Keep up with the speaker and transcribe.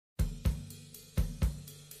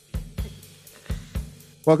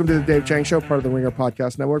Welcome to the Dave Chang Show, part of the Ringer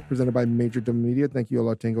Podcast Network, presented by Major Dom Media. Thank you,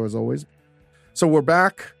 Ola Tingo, as always. So we're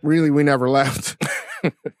back. Really, we never left.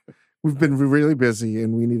 We've been really busy,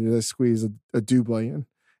 and we needed to squeeze a double in.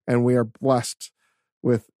 And we are blessed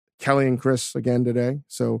with Kelly and Chris again today.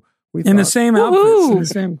 So we in the same outfits, in the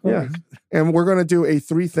same clothes. Yeah. And we're going to do a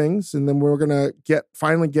 3 things, and then we're going to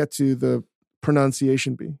finally get to the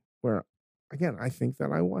pronunciation bee, where, again, I think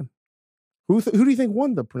that I won. Who do you think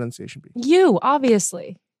won the pronunciation bee? You,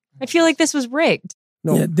 obviously. I feel like this was rigged.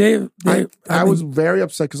 No, yeah, Dave I was very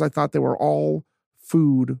upset because I thought they were all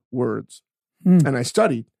food words. And I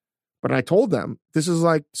studied, but I told them, this is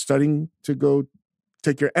like studying to go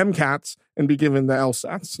take your MCATs and be given the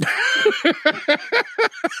LSATs.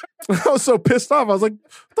 I was so pissed off. I was like,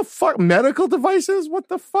 what the fuck? Medical devices? What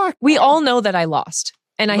the fuck? We all know that I lost.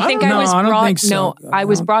 And I think I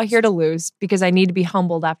was brought here to lose because I need to be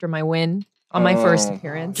humbled after my win on my first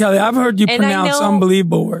appearance. Kelly, I've heard you pronounce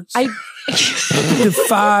unbelievable words. I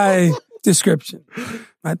defy description.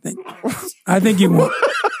 I think you won.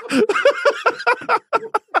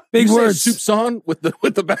 Big words. Soup's on with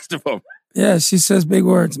the best of them. Yeah, she says big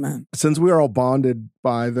words, man. Since we are all bonded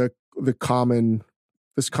by this common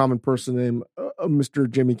person named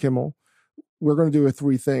Mr. Jimmy Kimmel, we're going to do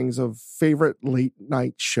 3 things of favorite late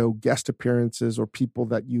night show guest appearances or people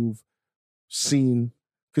that you've seen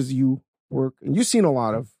because you work and you've seen a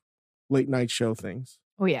lot of late night show things.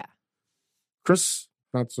 Oh yeah, Chris,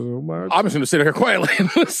 not so much. I'm just going to sit here quietly and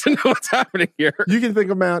listen to what's happening here. You can think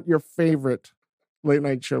about your favorite late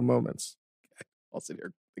night show moments. I'll sit here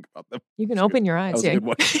and think about them. You can open your eyes. That was a good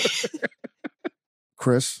one.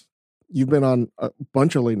 Chris, you've been on a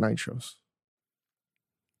bunch of late night shows.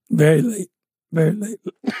 Very late. Very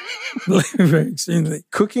extremely late.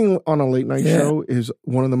 Cooking on a late night show is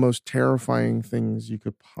one of the most terrifying things you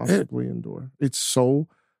could possibly endure. It's so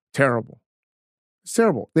terrible. It's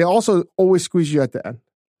terrible. They also always squeeze you at the end.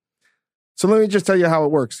 So let me just tell you how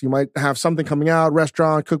it works. You might have something coming out,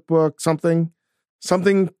 restaurant, cookbook, something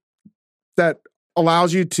that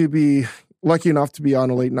allows you to be lucky enough to be on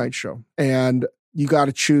a late night show. And you got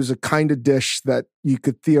to choose a kind of dish that you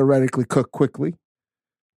could theoretically cook quickly.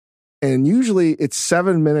 And usually it's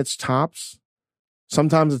 7 minutes tops.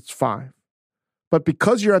 Sometimes it's 5. But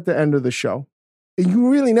because you're at the end of the show, you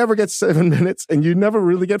really never get 7 minutes and you never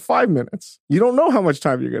really get 5 minutes. You don't know how much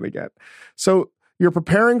time you're going to get. So you're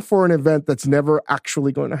preparing for an event that's never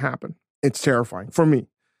actually going to happen. It's terrifying for me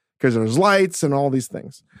because there's lights and all these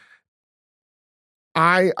things.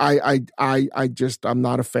 I'm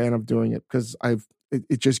not a fan of doing it because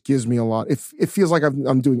it just gives me a lot. It feels like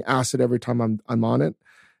I'm doing acid every time I'm on it.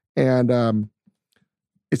 And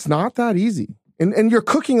it's not that easy. And you're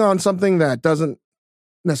cooking on something that doesn't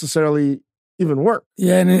necessarily even work.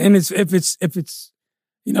 Yeah, and if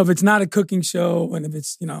it's not a cooking show and if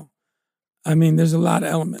it's, there's a lot of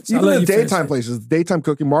elements. Even the daytime places, daytime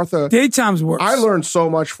cooking, Martha. Daytime's worse. I learned so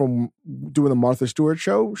much from doing the Martha Stewart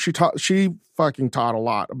show. She fucking taught a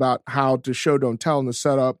lot about how to show, don't tell in the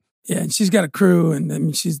setup. Yeah, and she's got a crew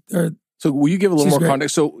and So will you give a little more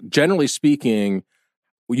context? So generally speaking,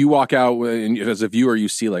 you walk out and as a viewer, you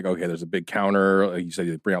see like, okay, there's a big counter. Like you said,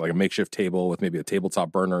 you bring out like a makeshift table with maybe a tabletop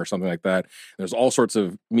burner or something like that. There's all sorts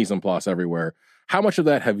of mise en place everywhere. How much of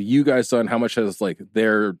that have you guys done? How much has like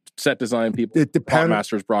their set design people, it depends,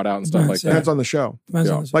 masters brought out and stuff like that? Depends on the show.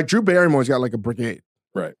 Like Drew Barrymore's got like a brigade.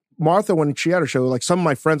 Right. Martha, when she had her show, like some of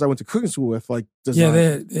my friends I went to cooking school with, like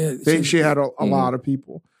design. She had a lot of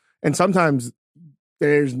people. And sometimes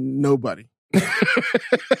there's nobody.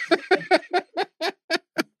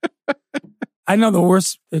 I know the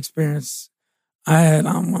worst experience I had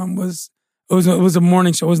on one was it was a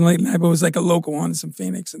morning show. It wasn't late night, but it was like a local one in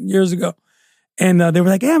Phoenix and years ago. And they were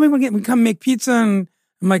like, "Yeah, we come make pizza." And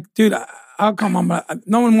I'm like, "Dude, I'll come on, but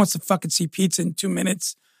no one wants to fucking see pizza in 2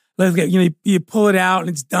 minutes. Let's get you pull it out and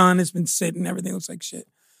it's done. It's been sitting. Everything looks like shit."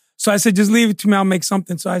 So I said, "Just leave it to me. I'll make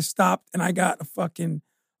something." So I stopped and I got a fucking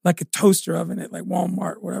like a toaster oven at like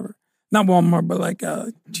Walmart, whatever. Not Walmart, but like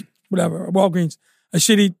whatever, Walgreens, a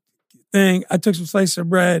shitty thing. I took some slices of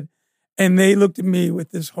bread and they looked at me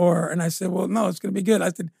with this horror. And I said, "Well, no, it's going to be good." I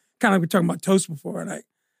said, kind of like we were talking about toast before. And I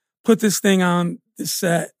put this thing on this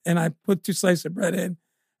set and I put 2 slices of bread in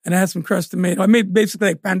and I had some crushed tomato. I made basically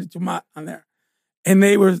like pan de tomate on there. And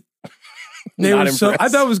they were so, I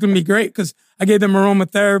thought it was going to be great because I gave them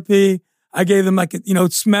aromatherapy. I gave them like,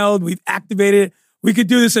 it smelled. We've activated it. We could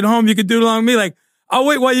do this at home. You could do it along with me. Like, I'll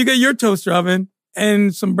wait while you get your toaster oven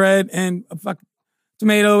and some bread and a fucking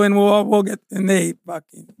tomato and we'll get, and they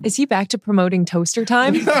fucking. Is he back to promoting toaster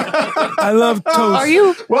time? I love toast. Are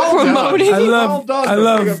you promoting? I love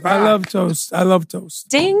toast. I love toast.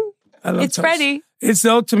 Ding. It's toast. ready. It's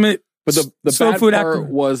the ultimate. But the soul bad food part actor.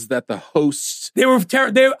 was that the hosts they were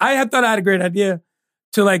terrible. I had thought I had a great idea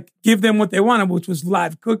to like give them what they wanted, which was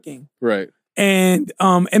live cooking. right. And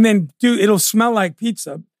then it'll smell like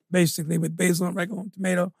pizza basically with basil and oregano and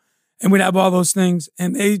tomato, and we'd have all those things,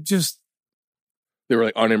 and they were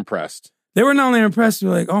like unimpressed. They were not only impressed, they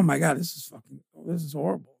were like, "Oh my god, this is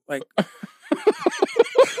horrible." Like,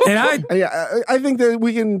 and I think that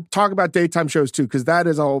we can talk about daytime shows too, because that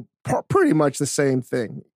is all pretty much the same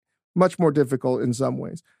thing, much more difficult in some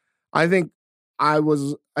ways. I think I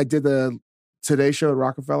did the Today Show at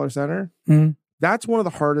Rockefeller Center. Mm-hmm. That's one of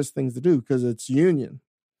the hardest things to do because it's union.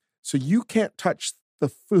 So you can't touch the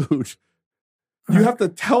food. You have to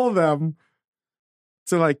tell them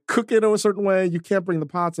to like cook it a certain way. You can't bring the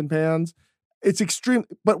pots and pans. It's extreme.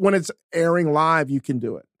 But when it's airing live, you can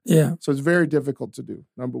do it. Yeah. So it's very difficult to do,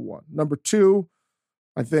 number one. Number two,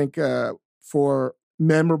 I think for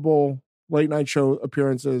memorable late night show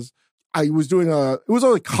appearances, I was doing it was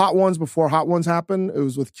like Hot Ones before Hot Ones happened. It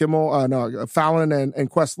was with Fallon and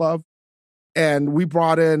Questlove. And we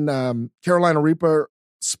brought in Carolina Reaper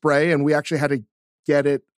spray, and we actually had to get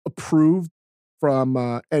it approved from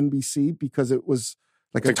NBC because it was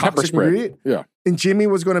like a pepper toxic spray. ingredient. Yeah. And Jimmy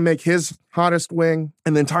was going to make his hottest wing.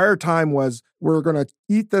 And the entire time was we're going to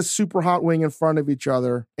eat this super hot wing in front of each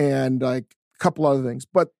other and like a couple other things.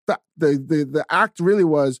 But the act really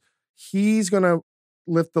was he's going to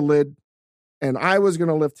lift the lid and I was going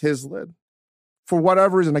to lift his lid for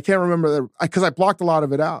whatever reason. I can't remember because I blocked a lot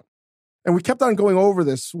of it out. And we kept on going over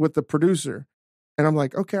this with the producer. And I'm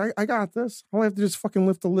like, okay, I got this. All I have to do is fucking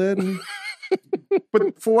lift the lid.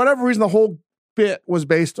 But for whatever reason, the whole bit was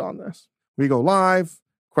based on this. We go live.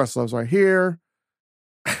 Questlove's right here.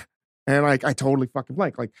 And I totally fucking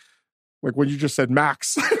blank. Like when you just said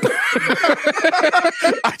Max.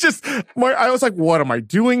 I was like, what am I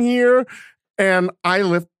doing here? And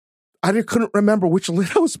I couldn't remember which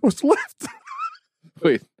lid I was supposed to lift.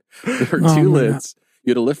 Wait, there were two lids. You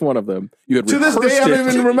had to lift one of them. You had to this day, I don't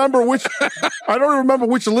even remember which. I don't remember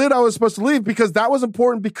which lid I was supposed to leave because that was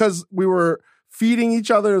important because we were feeding each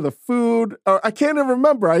other the food. I can't even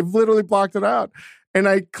remember. I've literally blocked it out, and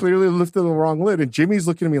I clearly lifted the wrong lid. And Jimmy's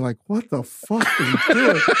looking at me like, "What the fuck are you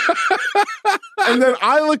doing?" And then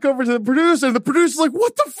I look over to the producer, and the producer's like,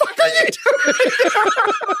 "What the fuck are you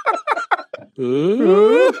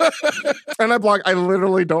doing?" And I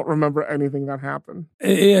literally don't remember anything that happened.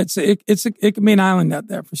 It can be an island out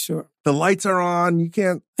there for sure. The lights are on. You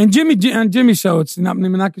can't. And Jimmy's show, it's not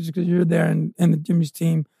just because you're there and the Jimmy's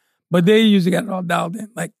team, but they usually got it all dialed in.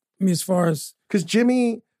 Like, I mean, as far as because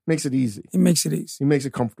Jimmy makes it easy. He makes it easy. He makes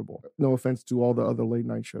it comfortable. No offense to all the other late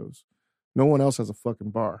night shows. No one else has a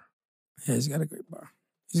fucking bar. Yeah, he's got a great bar.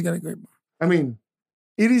 I mean,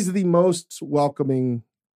 it is the most welcoming.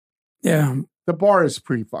 Yeah. The bar is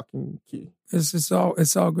pretty fucking key. It's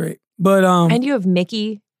all great. But and you have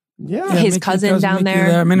Mickey, his Mickey, cousin down Mickey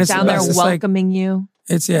there. I mean, down there welcoming you.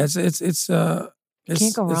 It's can't go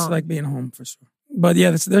wrong. It's like being home for sure. But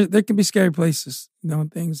yeah, there can be scary places,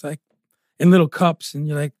 things like in little cups, and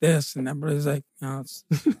you're like this, and everybody's like, it's.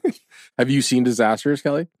 Have you seen Disasters,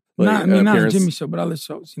 Kelly? Like, not a Jimmy show, but other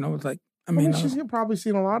shows. It's like she's probably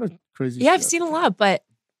seen a lot of crazy. Yeah, shit. I've seen a lot, but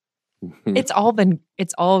it's all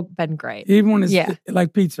been great. Even when it's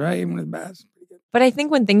like pizza, right? Even when it's bad. But I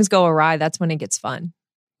think when things go awry, that's when it gets fun.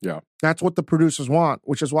 Yeah, that's what the producers want,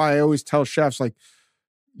 which is why I always tell chefs like,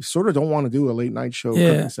 you sort of don't want to do a late night show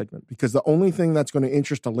cooking segment because the only thing that's going to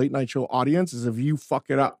interest a late night show audience is if you fuck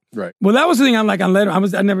it up. Right. Well, that was the thing on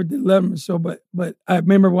Letterman. I never did Letterman show, but I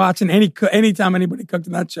remember watching anytime anybody cooked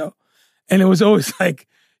in that show, and it was always like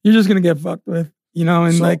you're just going to get fucked with,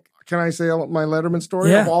 and so, like. Can I say my Letterman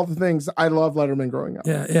story? Yeah. Of all the things, I love Letterman growing up.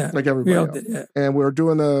 Yeah. Like everybody else. Did, yeah. And we were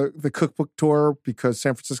doing the cookbook tour because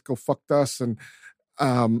San Francisco fucked us, and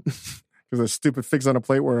because of stupid figs on a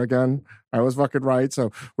plate where, again, I was fucking right.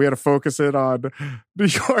 So we had to focus it on New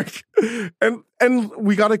York. And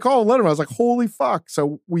we got a call Letterman. I was like, holy fuck.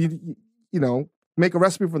 So we, make a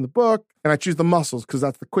recipe from the book, and I choose the mussels because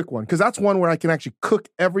that's the quick one. Because that's one where I can actually cook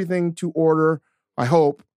everything to order, I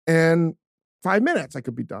hope, and 5 minutes I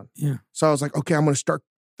could be done. Yeah. So I was like, okay, I'm going to start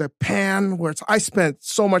the pan where I spent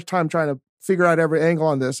so much time trying to figure out every angle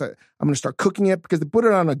on this. I'm going to start cooking it because they put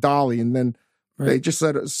it on a dolly and then they just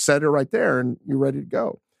set it right there and you're ready to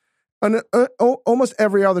go. And almost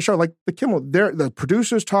every other show, like the Kimmel, the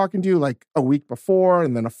producer's talking to you like a week before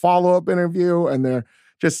and then a follow-up interview, and they're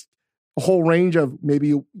just a whole range of maybe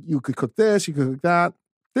you could cook this, you could cook that.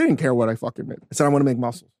 They didn't care what I fucking made. I said, I want to make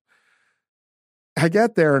mussels. I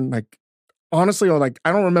get there and like, honestly, like,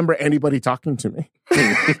 I don't remember anybody talking to me.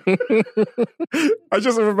 I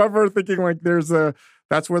just remember thinking like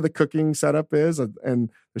that's where the cooking setup is.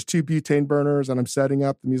 And there's 2 butane burners and I'm setting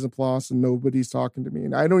up the mise en place and nobody's talking to me.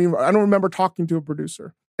 And I don't remember talking to a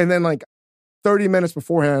producer. And then like 30 minutes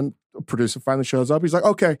beforehand, a producer finally shows up. He's like,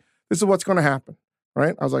 okay, this is what's going to happen.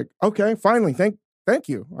 Right. I was like, okay, finally. Thank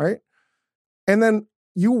you. Right. And then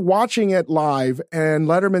you watching it live and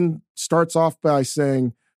Letterman starts off by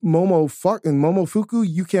saying, Momo Fuku,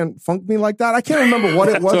 you can't funk me like that. I can't remember what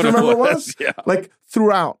it was. Remember what it was? Yeah. Like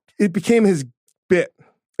throughout, it became his bit.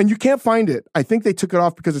 And you can't find it. I think they took it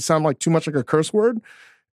off because it sounded like too much like a curse word.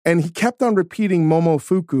 And he kept on repeating Momo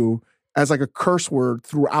Fuku as like a curse word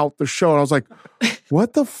throughout the show. And I was like,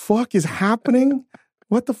 what the fuck is happening?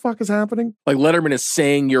 What the fuck is happening? Like Letterman is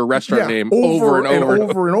saying your restaurant name over and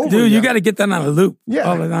over. Dude, you got to get that on a loop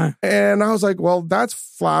all the time. And I was like, well, that's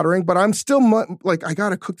flattering, but I'm still like, I got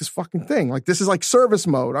to cook this fucking thing. Like, this is like service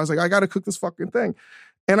mode. I was like, I got to cook this fucking thing.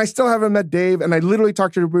 And I still haven't met Dave. And I literally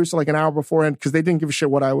talked to the producer like an hour beforehand because they didn't give a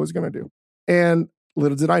shit what I was going to do. And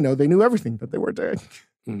little did I know, they knew everything that they were doing.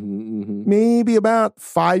 Mm-hmm. Maybe about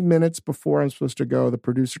 5 minutes before I'm supposed to go, the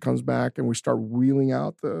producer comes back and we start wheeling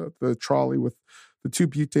out the trolley with the 2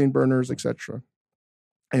 butane burners, etc.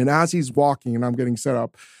 And as he's walking and I'm getting set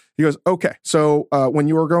up, he goes, okay, so when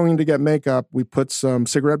you were going to get makeup, we put some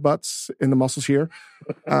cigarette butts in the muscles here.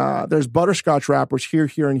 There's butterscotch wrappers here,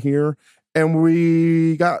 here, and here. And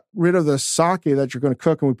we got rid of the sake that you're going to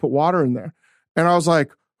cook and we put water in there. And I was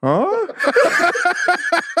like, huh?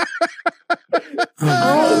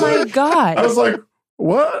 Oh my God. I was like,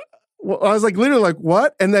 what? I was like, literally like,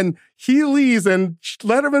 what? And then he leaves and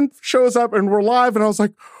Letterman shows up and we're live. And I was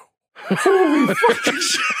like, holy fucking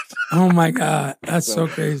shit. Oh my God. That's so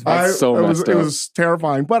crazy. It was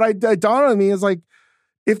terrifying. But it dawned on me as like,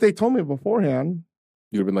 if they told me beforehand.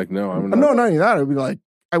 You'd have been like, no, I'm not. No, not only that. It would be like,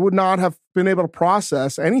 I would not have been able to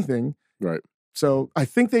process anything. Right. So I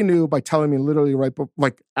think they knew by telling me literally right,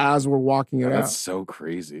 like as we're walking it out. That's so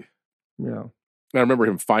crazy. Yeah. I remember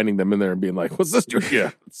him finding them in there and being like, what's this doing?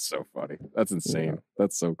 Yeah. It's so funny. That's insane. Yeah.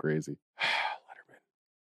 That's so crazy.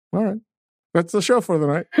 Letterman. All right. That's the show for the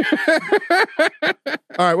night.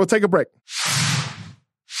 All right. We'll take a break.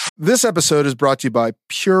 This episode is brought to you by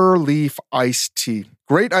Pure Leaf Iced Tea.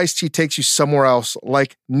 Great iced tea takes you somewhere else,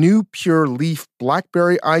 like new Pure Leaf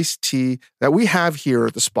Blackberry Iced Tea that we have here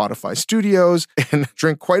at the Spotify studios and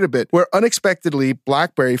drink quite a bit, where unexpectedly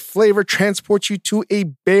blackberry flavor transports you to a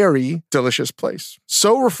berry delicious place.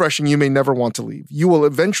 So refreshing you may never want to leave. You will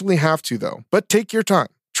eventually have to, though. But take your time.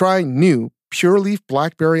 Try new Pure Leaf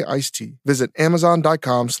Blackberry Iced Tea. Visit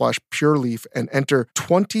Amazon.com/PureLeaf and enter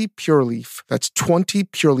 20 Pure Leaf. That's 20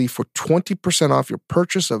 Pure Leaf for 20% off your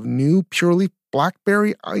purchase of new Pure Leaf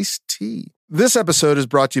Blackberry Iced Tea. This episode is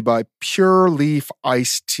brought to you by Pure Leaf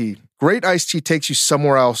Iced Tea. Great iced tea takes you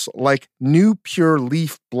somewhere else, like new Pure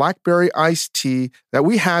Leaf Blackberry Iced Tea that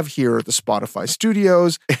we have here at the Spotify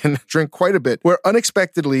studios and drink quite a bit, where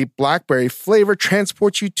unexpectedly blackberry flavor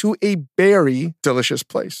transports you to a berry delicious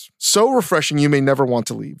place. So refreshing you may never want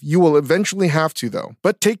to leave. You will eventually have to, though.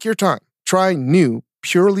 But take your time. Try new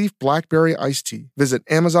Pure Leaf Blackberry Iced Tea. Visit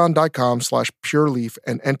Amazon.com/PureLeaf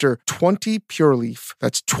and enter 20 Pure Leaf.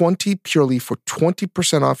 That's 20 Pure Leaf for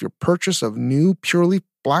 20% off your purchase of new Pure Leaf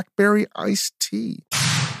Blackberry Iced Tea.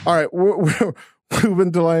 All right, we've been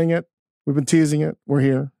delaying it. We've been teasing it. We're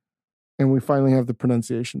here. And we finally have the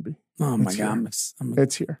pronunciation bee. Oh my God.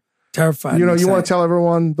 It's here. Terrified. You want to tell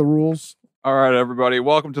everyone the rules? All right, everybody.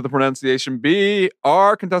 Welcome to the Pronunciation Bee.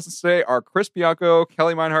 Our contestants today are Chris Bianco,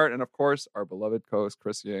 Kelly Meinhardt, and of course, our beloved co-host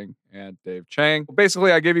Chris Yang and Dave Chang.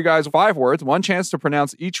 Basically, I give you guys 5 words, one chance to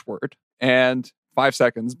pronounce each word, and 5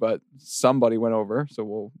 seconds, but somebody went over,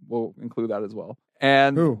 so we'll include that as well.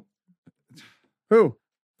 And Who?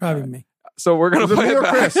 Probably me. So we're going to play it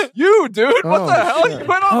back. Chris? You, dude. What the hell? Shit. You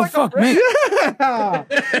went on fuck me. Yeah.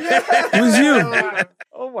 It was you.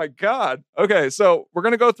 Oh my God. Okay, so we're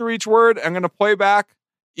going to go through each word. I'm going to play back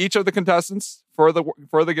each of the contestants for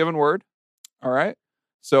the given word. All right.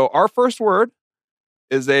 So our first word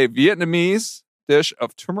is a Vietnamese dish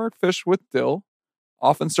of turmeric fish with dill,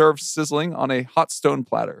 often served sizzling on a hot stone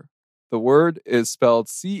platter. The word is spelled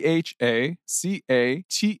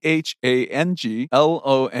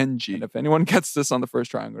CHACATHANGLONG. And if anyone gets this on the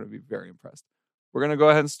first try, I'm going to be very impressed. We're going to go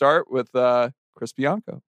ahead and start with Chris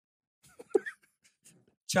Bianco.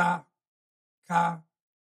 Cha, ka,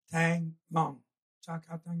 tang, long. Cha,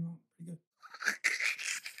 ka, tang, long. Pretty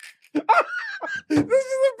good. This is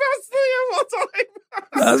the best thing of all time.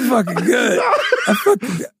 That's fucking good.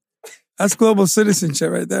 That's global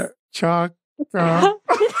citizenship right there. Chalk.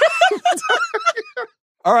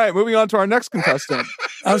 All right, moving on to our next contestant.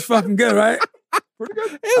 That was fucking good, right? Pretty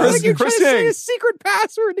good. It's like you're trying to say a secret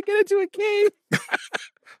password to get into a cave.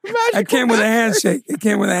 It came with a handshake. It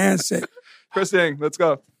came with a handshake. Chris Yang, let's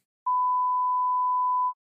go.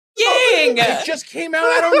 Yang! It just came out.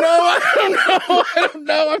 I don't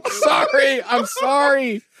know. I'm sorry. I'm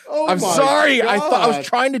sorry. I thought I was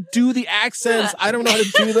trying to do the accents. I don't know how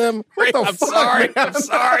to do them. I'm sorry. I'm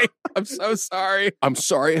sorry. I'm so sorry. I'm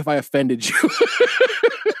sorry if I offended you.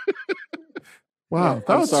 Wow,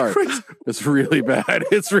 that was crazy. It's really bad.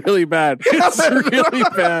 It's really bad.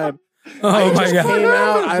 Oh my God. Came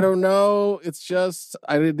out. I don't know. It's just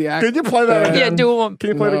I did the accent. Can you play that again? Yeah, do one. Can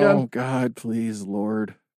you play it again? Oh God, please,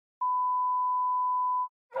 Lord.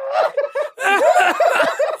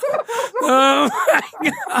 Oh my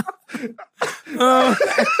God.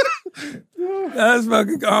 That's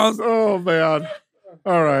fucking awesome. Oh man.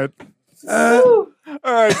 All right. All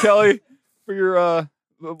right, Kelly. For your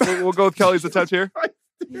we'll go with Kelly's attempt here.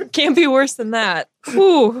 Can't be worse than that.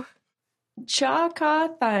 Ooh. Cha-ka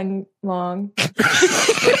thang long.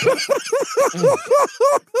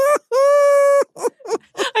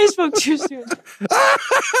 I spoke too soon.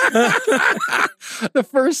 The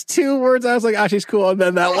first two words, I was like, she's cool. And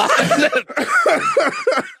then that last.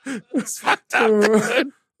 It's fucked up.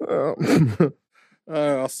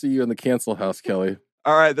 I'll see you in the cancel house, Kelly.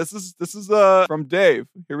 All right, this is from Dave.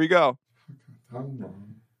 Here we go.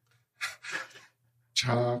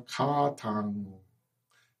 Chakatang.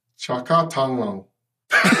 Chakatang.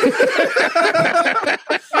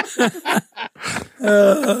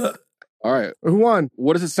 All right. Who won?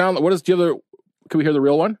 What does it sound like? What is the other? Can we hear the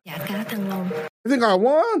real one? I think I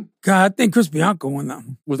won. God, I think Chris Bianco won that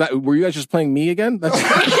one. Were you guys just playing me again? That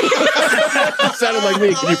sounded like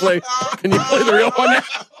me. Can you play the real one now?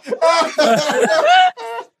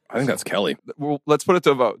 I think that's Kelly. Well, let's put it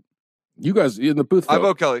to a vote. You guys in the booth. I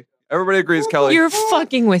vote Kelly. Everybody agrees Kelly. You're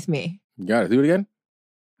fucking with me. You got it. Do it again.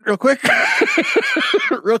 Real quick.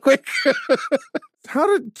 Real quick. How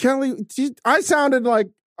did Kelly? I sounded like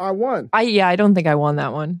I won. I don't think I won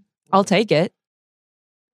that one. I'll take it.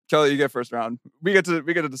 Kelly, you get first round. We get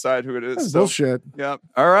to decide who it is. That's bullshit. Yeah.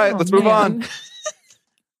 All right, let's move on.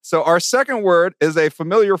 So our second word is a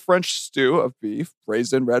familiar French stew of beef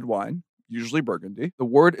braised in red wine, usually Burgundy. The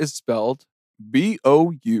word is spelled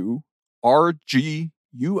Bourguignon.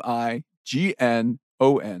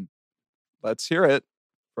 Let's hear it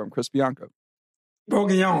from Chris Bianco.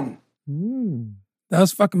 Bourguignon. That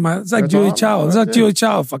was fucking it's like Julie Chow. It's like Julie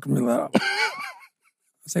Chow fucking me that up.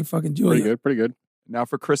 It's like fucking Julie. Pretty good. Now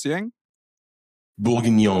for Chris Yang.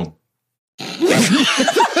 Bourguignon.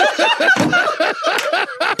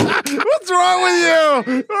 What's wrong with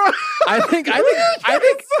you? I think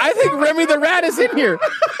Remy the Rat is in here.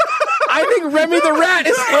 I think Remy the Rat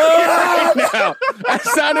is in here right now. That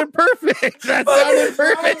sounded perfect.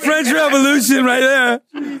 French Revolution right there.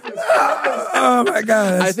 Oh my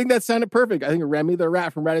God. I think that sounded perfect. I think Remy the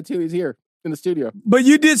Rat from Ratatouille is here in the studio. But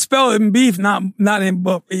you did spell it in beef, not in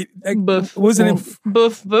buff. Buff. Wasn't it?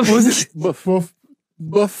 Buff. Was it? Buff.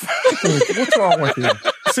 What's wrong with you?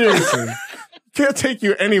 Seriously. Can't take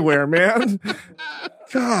you anywhere, man.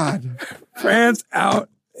 God. France out.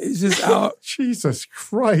 It's just out. Jesus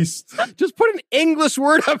Christ. Just put an English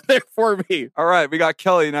word up there for me. All right, we got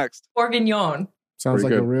Kelly next. Bourguignon. Sounds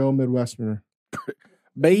Pretty like good. a real Midwesterner.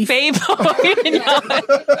 Beef. Bourguignon.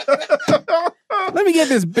 Let me get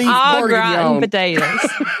this beef Gratin bourguignon. potatoes.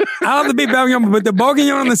 I love the beef bourguignon, but the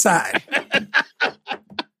bourguignon on the side.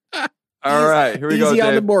 All right, here we go, Easy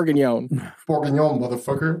on the Dave. bourguignon. Bourguignon,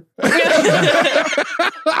 motherfucker.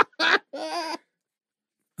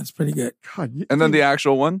 That's pretty good. God, And then the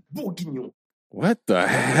actual one. What the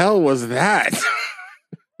hell was that?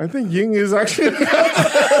 I think Ying is actually.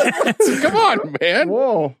 Come on, man.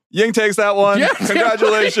 Whoa. Ying takes that one. Yeah,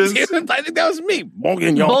 Congratulations. I think that was me.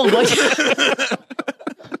 Bourguignon.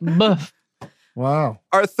 Buff. Wow.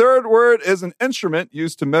 Our third word is an instrument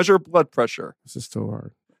used to measure blood pressure. This is so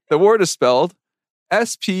hard. The word is spelled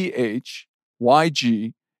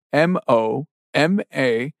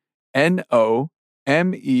SPHYGMOMANOMETER.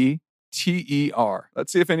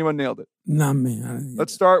 Let's see if anyone nailed it. Not me.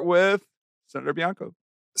 Let's start with Senator Bianco.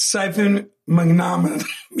 Siphon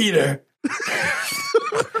magnometer.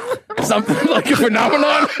 Something like a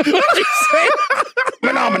phenomenon. What did you say?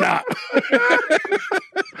 Phenomenon.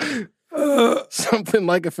 Something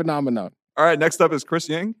like a phenomenon. All right, next up is Chris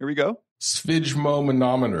Yang. Here we go.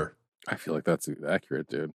 Sphygmomanometer. I feel like that's accurate,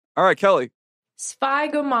 dude. All right, Kelly.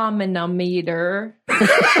 Sphygmomanometer.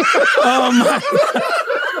 Oh my.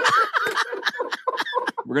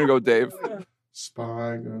 We're going to go with Dave.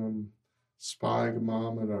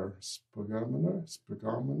 Spigometer. Spigometer.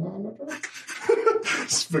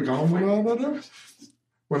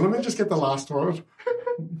 Well, let me just get the last word.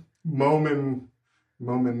 Momenometer.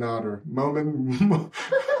 Momenometer.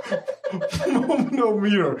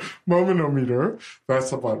 That's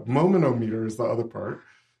the part. Momenometer is the other part.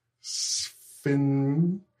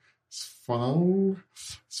 Sphygmomanometer.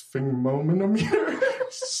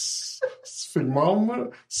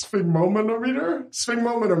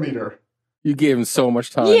 Sphygmomanometer. You gave him so much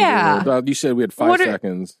time. Yeah. You said we had 5 He's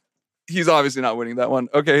seconds. obviously not winning that one.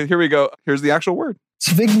 Okay, here we go. Here's the actual word.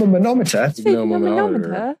 Sphygmomanometer.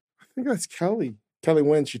 Sphygmomanometer. I think that's Kelly. Kelly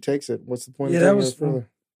wins. She takes it. What's the point? Yeah, of that taking was it further?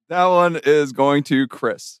 That one is going to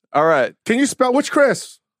Chris. All right. Can you spell which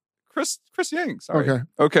Chris? Chris Yang. Sorry.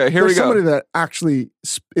 Okay, here we go. Somebody that actually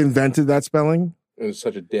invented that spelling. It was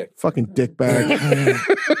such a dick. Fucking dickbag.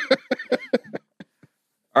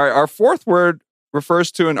 All right. Our fourth word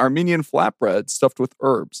refers to an Armenian flatbread stuffed with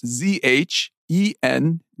herbs.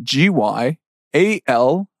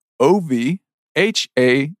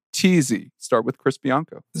 ZHENGYALOVHATZ. Start with Chris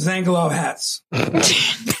Bianco. Zangalov hats. I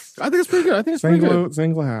think it's pretty good. I think it's pretty good.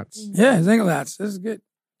 Zangla hats. Yeah, Zangalov hats. This is good.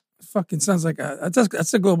 It fucking sounds like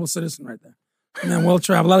that's a global citizen right there. And then well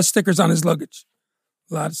traveled. A lot of stickers on his luggage.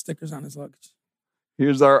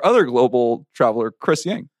 Here's our other global traveler, Chris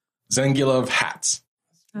Yang. Zangilov hats.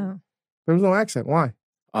 Oh. There was no accent. Why?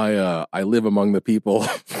 I live among the people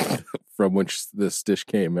from which this dish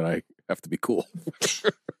came, and I have to be cool.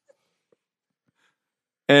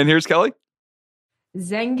 And here's Kelly.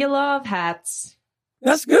 Zangilov hats.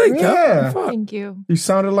 That's good, Yeah. Kel. Thank you. You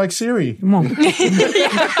sounded like Siri. Come on. Hey,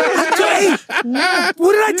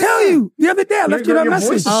 what did I tell you the other day? I left you that Your voice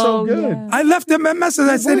message. is so good. Yeah. I left them a message.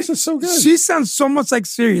 I said, voice is so good. She sounds so much like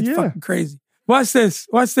Siri. It's fucking crazy. Watch this.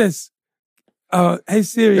 Hey,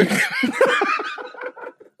 Siri.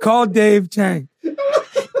 Call Dave Chang.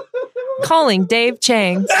 Calling Dave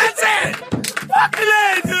Chang. That's it. Fucking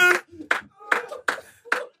A, dude.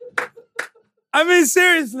 I mean,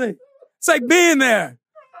 seriously. It's like being there.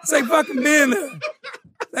 It's like fucking being there.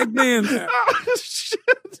 It's like being there. Oh, shit.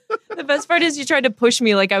 The best part is you tried to push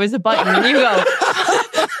me like I was a button. And you go,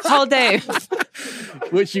 call Dave.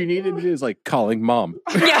 What you needed to do is like calling mom.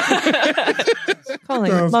 Yeah.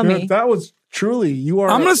 Calling That was mommy. good. That was truly, you are.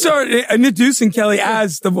 I'm going to start introducing Kelly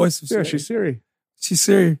as the voice of Siri. Yeah, she's Siri. She's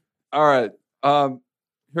Siri. All right.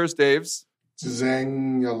 Here's Dave's.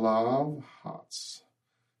 Zangilov hats.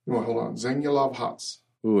 No, hold on. Zangilov hats.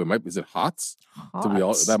 Ooh, is it hots?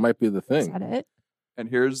 Hots. That might be the Is thing. that it? And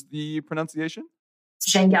here's the pronunciation.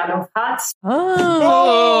 Zhangalov hats.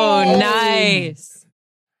 Oh, nice.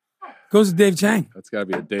 Goes to Dave Chang. That's got to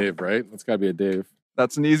be a Dave, right? That's got to be a Dave.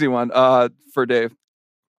 That's an easy one for Dave.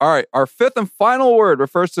 All right. Our fifth and final word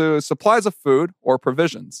refers to supplies of food or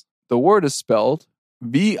provisions. The word is spelled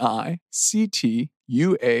Victuals.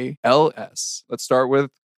 Let's start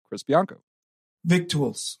with Chris Bianco.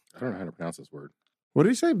 Victuals. I don't know how to pronounce this word. What did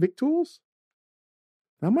he say? Victuals?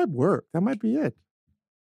 That might work. That might be it.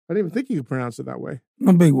 I didn't even think you could pronounce it that way.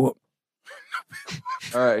 No big whoop.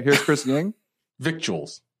 All right. Here's Chris Yang.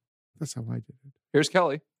 Victuals. That's how I did it. Here's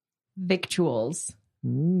Kelly. Victuals.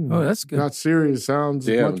 Oh, that's good. Not serious. Sounds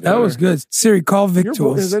Yeah, much that better. That was good. Siri, call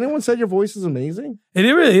Victuals. Has anyone said your voice is amazing? And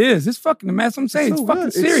it really is. It's fucking the mess. I'm saying It's it's so fucking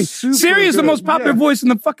good. Siri. It's super Siri is the good. most popular Yeah. voice in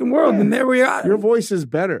the fucking world, Yeah. and there we are. Your voice is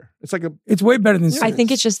better. It's like a. It's way better than I Siri. think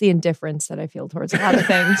it's just the indifference that I feel towards a lot of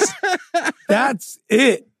things. That's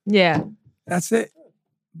it. Yeah. That's it.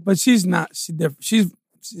 But she's not. She's different. She's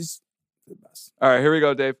the best. All right. Here we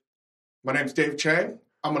go, Dave. My name's Dave Chang.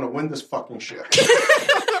 I'm gonna win this fucking shit.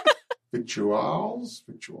 Victuals.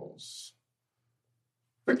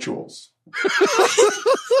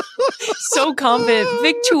 So confident.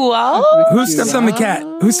 Victual. Who stepped on the cat?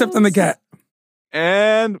 Who stepped on the cat?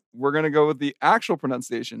 And we're going to go with the actual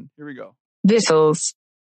pronunciation. Here we go. Vissels.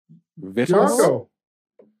 Victuals? Bianco.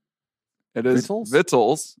 It is Vittles?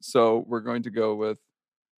 Vittles. So we're going to go with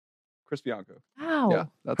Chris Bianco. Wow. Yeah.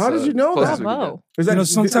 That's, How did you know closest that? we could Bravo. Is that,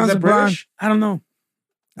 Sometimes is a that blind. British? I don't know.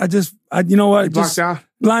 You know what? You blocked Just out.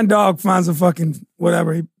 blind dog finds a fucking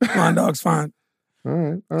whatever. Blind dogs find. All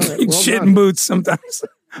right. Well Shit done. in boots sometimes.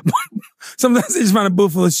 Sometimes they just find a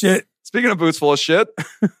boot full of shit. Speaking of boots full of shit,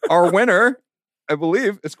 our winner, I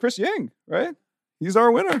believe, is Chris Yang, right? He's our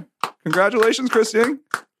winner. Congratulations, Chris Yang.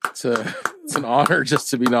 It's an honor just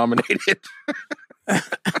to be nominated.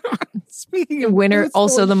 Speaking The of winner, boots full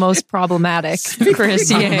also of the shit. most problematic. Chris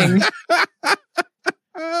Yang. All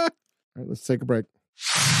right, let's take a break.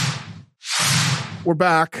 We're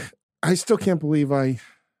back. I still can't believe I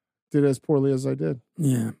did as poorly as I did.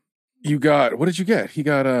 Yeah. You got, what did you get? He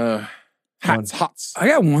got Hots. I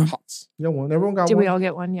got one. Hots. Yeah, one. Everyone got Did one. we all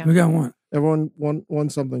get one? Yeah. We got one. Everyone won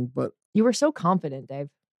something, but You were so confident, Dave.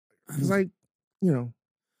 because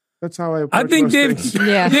that's how I. I think Dave.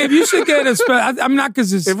 Yeah. Dave, you should get a. I'm not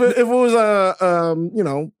because it's. If it was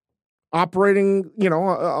operating,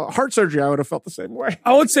 a heart surgery, I would have felt the same way.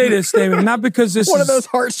 I would say this, David, not because this One is of those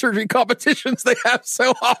heart surgery competitions they have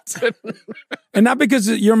so often. and not because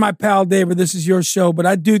you're my pal, David. This is your show, but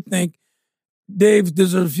I do think Dave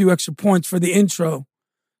deserves a few extra points for the intro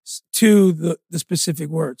to the specific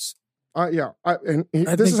words.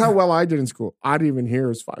 This is how well I did in school. I didn't even hear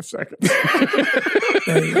his 5 seconds.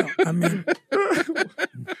 There you go. I mean,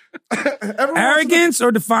 arrogance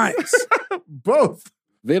or defiance? Both.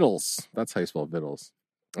 Vittles. That's how you spell vittles.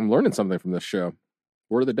 I'm learning something from this show.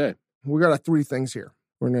 Word of the day. We got 3 things here.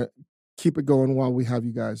 We're going to keep it going while we have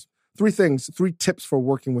you guys. 3 things, 3 tips for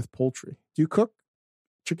working with poultry. Do you cook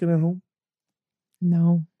chicken at home?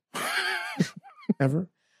 No. Ever?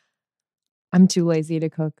 I'm too lazy to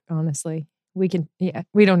cook, honestly. We don't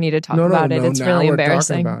need to talk about it. It's now really we're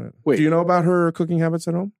embarrassing. About it. Wait. Do you know about her cooking habits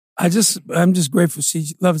at home? I'm just grateful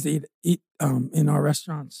she loves to eat in our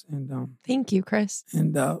restaurants, and thank you, Chris.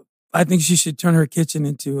 And I think she should turn her kitchen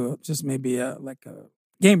into just maybe like a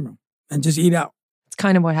game room and just eat out. It's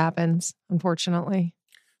kind of what happens, unfortunately.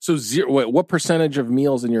 So what percentage of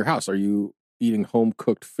meals in your house are you eating home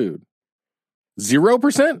cooked food?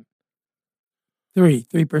 0%?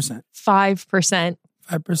 3%. 5%.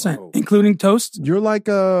 5%, including toast. You're like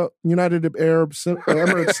a United Arab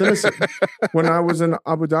Emirates citizen. When I was in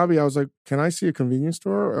Abu Dhabi, I was like, "Can I see a convenience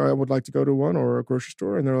store? I would like to go to one, or a grocery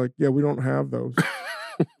store." And they're like, "Yeah, we don't have those."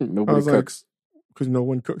 Nobody cooks because no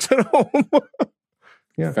one cooks at home.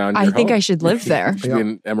 Yeah, I think I should live there. Should be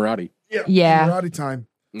an Emirati. Yeah, Emirati time.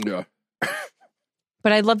 Yeah.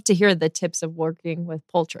 But I'd love to hear the tips of working with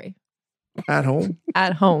poultry at home.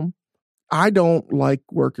 At home, I don't like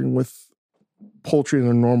working with poultry in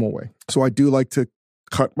a normal way. So I do like to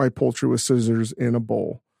cut my poultry with scissors in a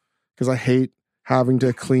bowl because I hate having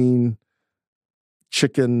to clean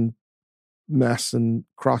chicken mess and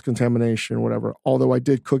cross-contamination or whatever. Although I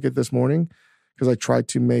did cook it this morning because I tried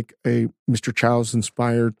to make a Mr. Chow's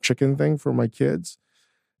inspired chicken thing for my kids.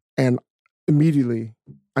 And immediately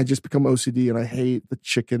I just become OCD and I hate the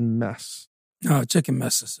chicken mess. Oh, chicken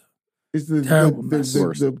messes. It's the terrible mess.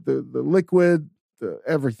 The liquid,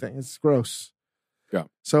 everything. It's gross. Yeah.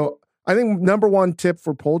 So I think number 1 tip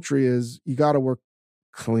for poultry is you got to work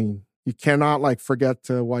clean. You cannot forget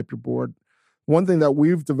to wipe your board. One thing that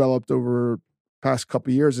we've developed over past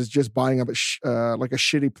couple of years is just buying up a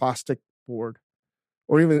shitty plastic board,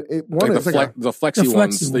 or even the flexi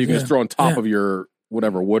ones that you can just throw on top of your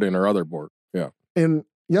whatever wooden or other board. Yeah. And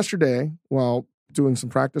yesterday, while doing some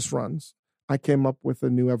practice runs, I came up with a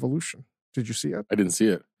new evolution. Did you see it? I didn't see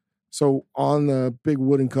it. So on the big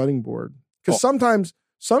wooden cutting board, because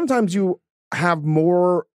sometimes you have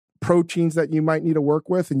more proteins that you might need to work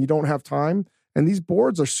with and you don't have time. And these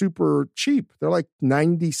boards are super cheap. They're like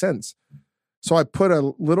 90 cents. So I put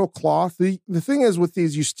a little cloth. The thing is with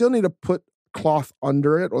these, you still need to put cloth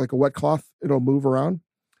under it, or like a wet cloth. It'll move around.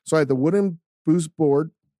 So I had the wooden boost board,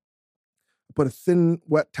 put a thin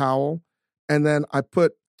wet towel, and then I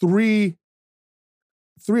put three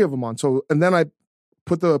of them on. So, and then I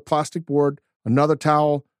put the plastic board, another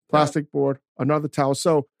towel, plastic board, another towel.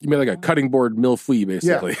 So you made like a cutting board mille-feuille,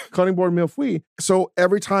 basically. Yeah, cutting board mille-feuille. So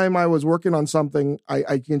every time I was working on something,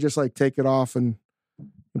 I can just take it off and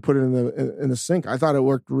put it in the sink. I thought it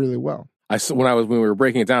worked really well. When we were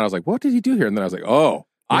breaking it down, I was like, "What did he do here?" And then I was like, "Oh,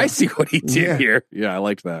 yeah. I see what he did here." Yeah, I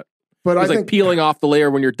liked that. But it was peeling off the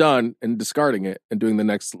layer when you're done and discarding it and doing the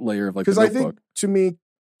next layer of the notebook. Because I think, to me,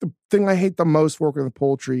 the thing I hate the most working with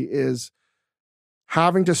poultry is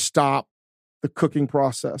having to stop the cooking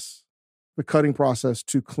process, the cutting process,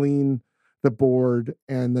 to clean the board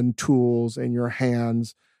and then tools and your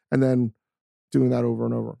hands, and then doing that over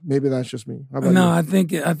and over. Maybe that's just me. How about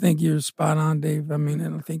you? I think you're spot on, Dave. I mean, I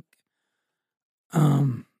don't think,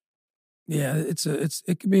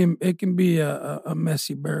 it can be a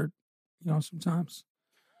messy bird, sometimes,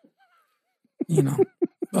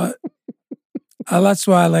 but that's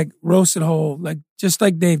why I like roast it whole, just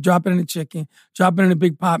like Dave, drop it in the chicken, drop it in a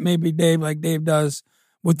big pot, maybe Dave, like Dave does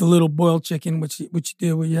with the little boiled chicken, which you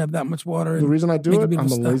do where you have that much water. The reason I do it, I'm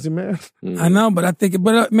a lazy man. I know, but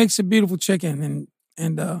it makes a beautiful chicken,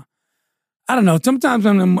 and I don't know. Sometimes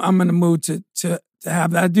I'm in the mood to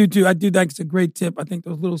have that. I do too. I do think it's a great tip. I think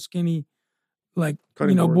those little skinny,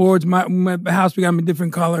 boards. My house, we got them in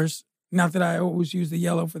different colors. Not that I always use the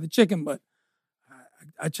yellow for the chicken, but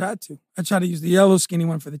I try to. I try to use the yellow skinny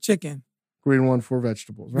one for the chicken. Green one for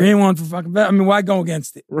vegetables. Right? Green one for fucking I mean, why go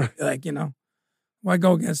against it? Right. Like, why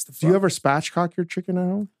go against the fuck? Do you ever spatchcock your chicken at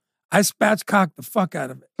home? I spatchcock the fuck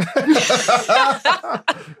out of it.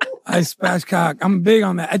 I spatchcock. I'm big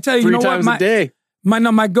on that. I tell you, 3 times a day.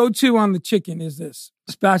 My go-to on the chicken is this.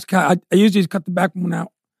 Spatchcock. I usually just cut the back one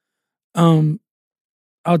out.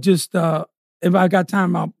 I'll just, if I got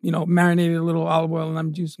time, I'll, marinate it a little olive oil,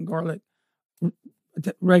 lemon juice, and garlic,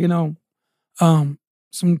 oregano,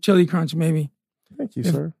 some chili crunch maybe. Thank you,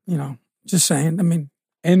 sir. Just saying. I mean,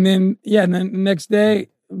 and then the next day,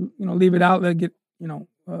 leave it out, let it get,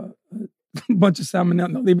 a bunch of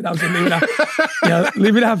salmonella. No, leave it out. Leave it out. Yeah,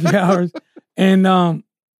 leave it out for hours. And then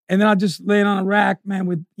I'll just lay it on a rack, man,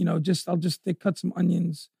 with, I'll just cut some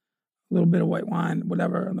onions, a little bit of white wine,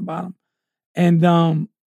 whatever on the bottom. And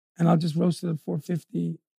I'll just roast it at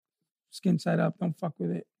 450, skin side up. Don't fuck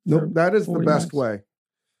with it. Nope, that is the best way.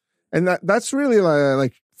 And that's really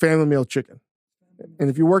like family meal chicken. And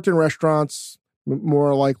if you worked in restaurants,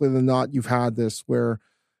 more likely than not, you've had this where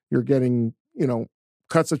you're getting,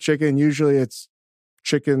 cuts of chicken. Usually it's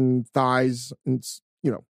chicken thighs and it's,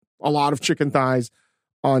 a lot of chicken thighs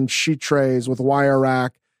on sheet trays with wire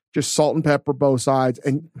rack, just salt and pepper both sides.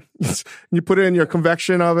 And you put it in your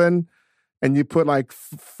convection oven and you put like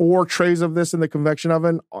 4 trays of this in the convection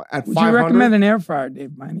oven at 500. Would you recommend an air fryer,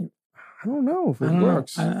 Dave? I don't know if it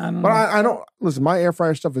works. I don't but know. I don't, listen, my air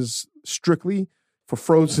fryer stuff is strictly for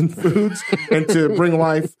frozen foods and to bring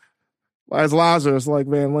life as Lazarus, like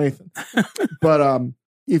Van Lathan. But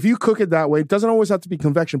if you cook it that way, it doesn't always have to be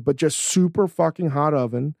convection, but just super fucking hot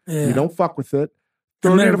oven. Yeah. You don't fuck with it.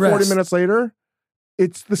 30 to 40 minutes later,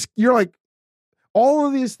 you're like, all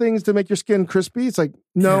of these things to make your skin crispy. It's like,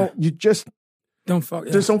 no, you just don't fuck.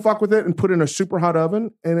 Just don't fuck with it and put it in a super hot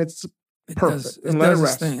oven, and it's perfect. And let it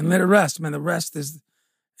rest. And let it rest, man. The rest is.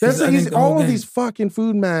 That's all of these fucking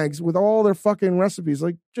food mags with all their fucking recipes.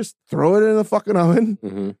 Like, just throw it in the fucking oven.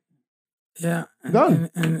 Mm-hmm. Yeah, done.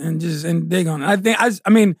 And just dig on it. I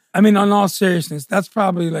mean, on all seriousness, that's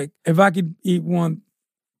probably like, if I could eat one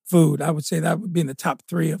food, I would say that would be in the top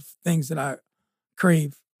 3 of things that I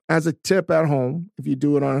crave. As a tip at home, if you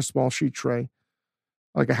do it on a small sheet tray,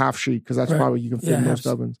 like a half sheet, because that's probably you can fit in most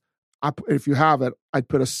ovens. If you have it, I'd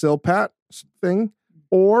put a Silpat thing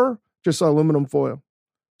or just aluminum foil,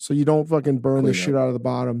 so you don't fucking burn the shit out of the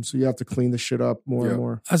bottom. So you have to clean the shit up more and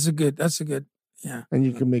more. That's a good. Yeah. And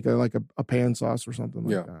you can make a pan sauce or something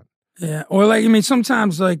like that. Yeah. Or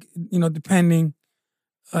sometimes depending,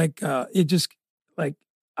 it just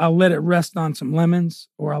I'll let it rest on some lemons,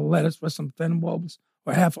 or I'll let it rest on thin bulbs,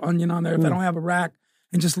 or half onion on there if I don't have a rack,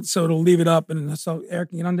 and just so it'll leave it up and so air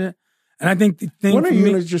can get under it. And I think the thing when are you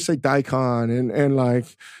going to just say daikon and like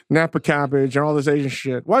Napa cabbage and all this Asian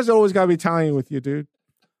shit? Why is it always got to be Italian with you, dude?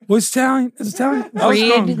 What's Italian? It's Italian.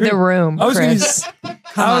 Read the room, Chris.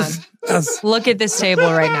 Come on. Look at this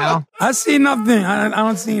table right now. I see nothing. I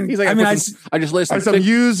don't see anything. He's like, I just laid some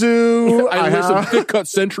yuzu. I laid some thick cut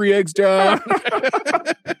century eggs down.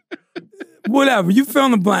 Whatever. You fill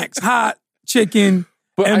in the blanks. Hot chicken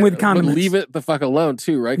with condiments. But leave it the fuck alone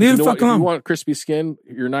too, right? Leave it the fuck alone. If you want crispy skin,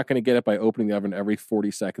 you're not going to get it by opening the oven every 40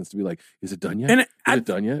 seconds to be like, is it done yet? Is it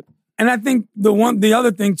done yet? And I think the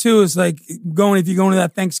other thing too is like if you go into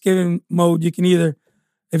that Thanksgiving mode, you can either,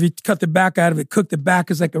 if you cut the back out of it, cook the back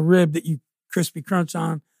as like a rib that you crispy crunch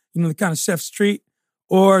on, the kind of chef's treat,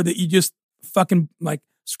 or that you just fucking like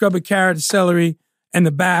scrub a carrot, a celery, and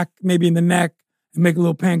the back, maybe in the neck, and make a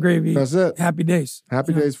little pan gravy. That's it. Happy days.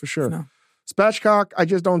 Happy days for sure. Spatchcock, I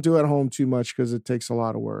just don't do at home too much because it takes a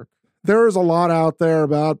lot of work. There is a lot out there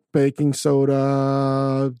about baking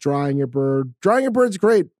soda, drying your bird. Drying your bird's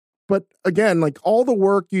great. But again, like all the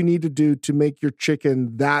work you need to do to make your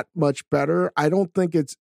chicken that much better, I don't think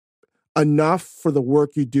it's enough for the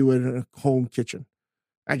work you do in a home kitchen.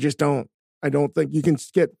 I just don't. I don't think you can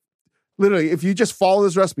get, literally, if you just follow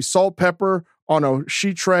this recipe, salt, pepper on a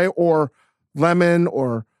sheet tray, or lemon,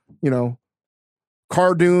 or,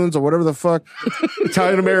 cardoons, or whatever the fuck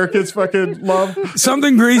Italian Americans fucking love.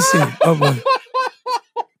 Something greasy. Oh, boy.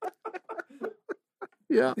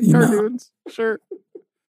 Yeah, cardoons. Sure.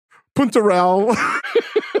 Puntarell.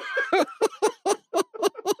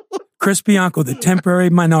 Chris Bianco, the temporary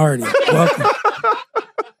minority. Welcome.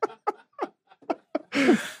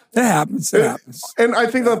 That happens. And I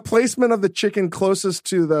think the placement of the chicken closest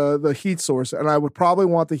to the heat source, and I would probably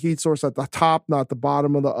want the heat source at the top, not the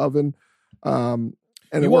bottom of the oven. And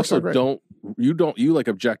you also you like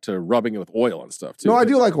object to rubbing it with oil and stuff too. No, I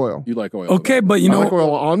do like oil. You like oil. Okay, but I like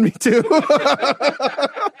oil on me too.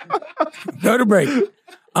 Go to break.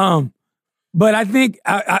 But I think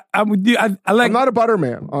I would do. I like. I'm not a butter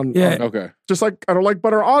man. Okay. Just like I don't like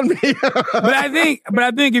butter on me. but I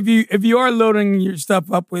think if you are loading your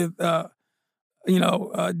stuff up with daikon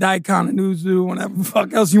and uzu, whatever the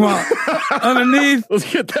fuck else you want underneath.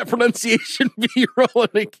 Let's get that pronunciation be rolling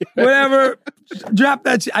again. Whatever, drop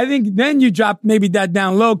that. I think then you drop maybe that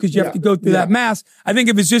down low because you have to go through that mass. I think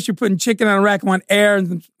if it's just you're putting chicken on a rack and want air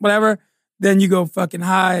and whatever, then you go fucking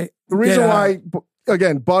high. The reason why,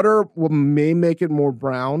 again, butter may make it more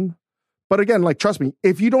brown. But again, like, trust me,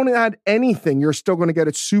 if you don't add anything, you're still going to get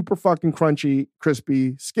it super fucking crunchy,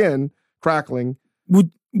 crispy skin, crackling.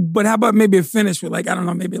 But how about maybe a finish with, like, I don't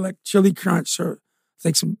know, maybe like chili crunch or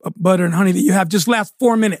like some butter and honey that you have just last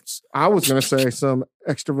 4 minutes. I was going to say some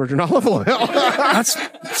extra virgin olive oil. That's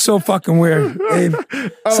so fucking weird, Dave.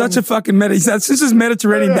 Such a fucking since his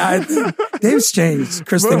Mediterranean diet thing, Dave's changed.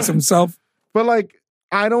 Chris thinks himself. But like,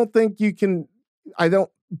 I don't think you can,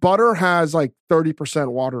 butter has like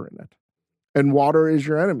 30% water in it. And water is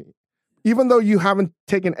your enemy. Even though you haven't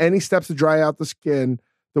taken any steps to dry out the skin,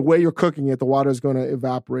 the way you're cooking it, the water is going to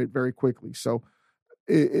evaporate very quickly. So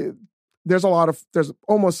there's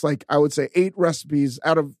almost like, I would say 8 recipes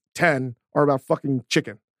out of 10 are about fucking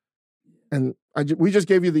chicken. And we just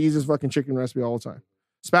gave you the easiest fucking chicken recipe all the time.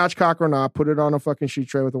 Spatchcock or not, put it on a fucking sheet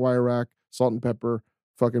tray with a wire rack, salt and pepper,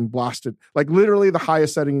 fucking blast it. Like literally the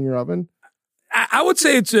highest setting in your oven. I would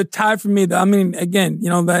say it's a tie for me though. I mean, again,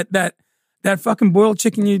 that fucking boiled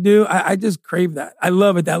chicken you do, I just crave that. I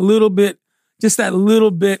love it. That little bit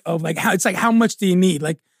of like how much do you need?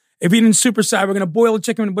 Like if we didn't supersize, we're gonna boil the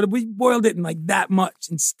chicken, but if we boiled it in like that much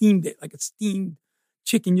and steamed it like a steamed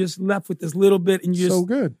chicken, you're just left with this little bit and so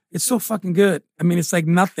good. It's so fucking good. I mean, it's like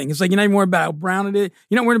nothing. It's like you're not even worried about how brown it is.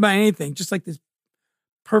 You're not worried about anything. Just like this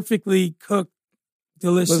perfectly cooked,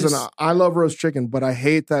 delicious. Listen, I love roast chicken, but I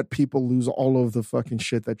hate that people lose all of the fucking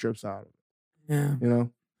shit that drips out of it. Yeah.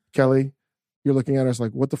 Kelly, you're looking at us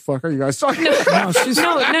like, what the fuck are you guys talking about?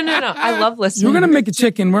 No. I love listening. You're going to make a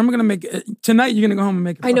chicken. Where am I going to make it? Tonight, you're going to go home and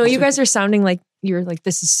make it. I know you guys are sounding like you're like,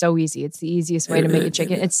 this is so easy. It's the easiest way to make a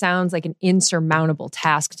chicken. It sounds like an insurmountable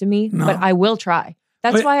task to me, but I will try.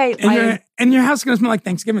 That's why and your house is going to smell like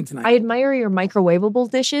Thanksgiving tonight. I admire your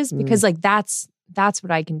microwavable dishes because like that's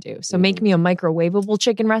what I can do. So make me a microwavable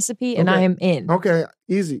chicken recipe and I am in. Okay,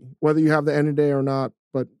 easy. Whether you have the any day or not,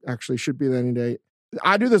 but actually should be the any day.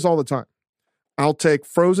 I do this all the time. I'll take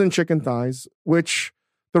frozen chicken thighs, which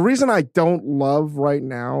the reason I don't love right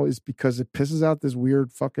now is because it pisses out this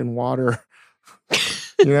weird fucking water.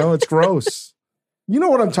 It's gross. You know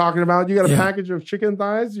what I'm talking about? You got a package of chicken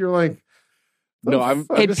thighs. You're like, no,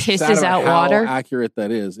 it pisses out water. How accurate that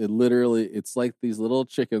is. It's like these little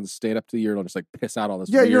chickens stand up to the urinal and just like piss out all this.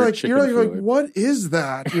 Yeah, weird you're like, what is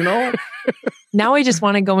that? Now I just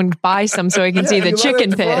want to go and buy some so I can see the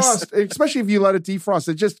chicken piss. Especially if you let it defrost,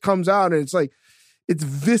 it just comes out and it's like, it's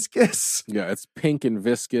viscous. Yeah, it's pink and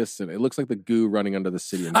viscous, and it looks like the goo running under the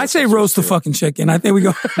city. I say roast the fucking chicken. I think we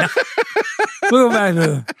go. We'll go back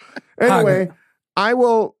to. Anyway, I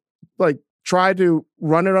will like try to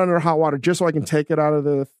run it under hot water just so I can take it out of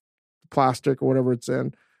the plastic or whatever it's in,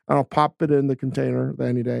 and I'll pop it in the container the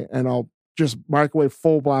any day, and I'll just microwave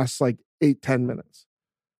full blast like 8-10 minutes.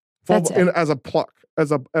 As a pluck,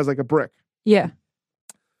 as like a brick. Yeah.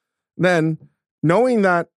 Then knowing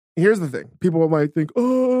that. Here's the thing. People might think,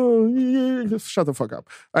 just shut the fuck up.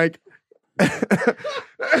 Like,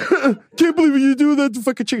 can't believe you do that to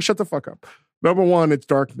fucking chicken. Shut the fuck up. Number one, it's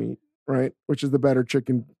dark meat, right? Which is the better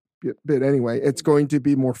chicken bit anyway. It's going to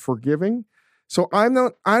be more forgiving. So I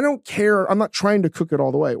don't care. I'm not trying to cook it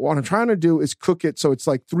all the way. What I'm trying to do is cook it so it's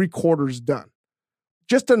like 3/4 done.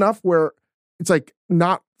 Just enough where it's like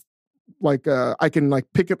not like I can like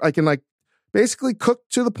pick it. I can like basically cook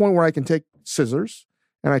to the point where I can take scissors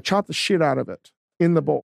and I chop the shit out of it in the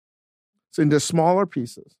bowl. So into smaller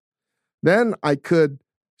pieces. Then I could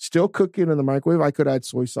still cook it in the microwave. I could add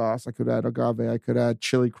soy sauce. I could add agave. I could add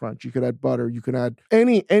chili crunch. You could add butter. You could add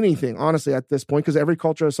anything, honestly, at this point, because every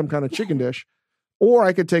culture has some kind of chicken dish. Or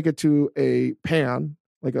I could take it to a pan,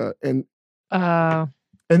 and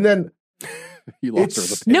then you lost her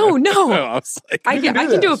the pan. No. I was like, I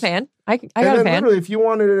can do a pan. I got a pan. Literally, if you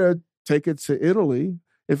wanted to take it to Italy,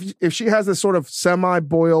 if she has this sort of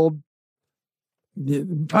semi-boiled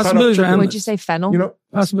possibilities, would you say fennel?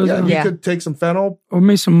 Possibilities. You could take some fennel or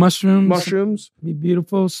maybe some mushrooms. Mushrooms, be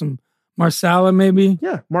beautiful. Some marsala, maybe.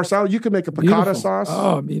 Yeah, marsala. You could make a piccata sauce.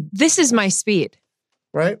 Oh, this is my speed.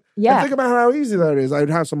 Right? Yeah. And think about how easy that is. I'd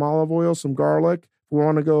have some olive oil, some garlic. If we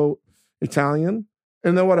want to go Italian,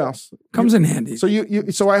 and then what else comes in handy?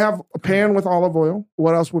 So I have a pan with olive oil.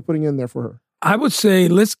 What else we're putting in there for her? I would say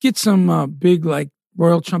let's get some big like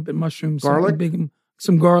royal trumpet mushrooms, Garlic?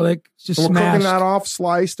 some garlic, just And we're smashed. cooking that off,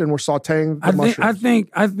 sliced, and we're sauteing the mushrooms.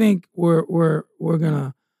 I think we're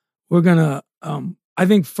gonna. I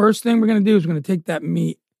think first thing we're gonna do is we're gonna take that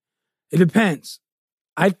meat. It depends.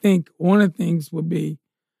 I think one of the things would be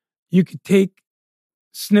you could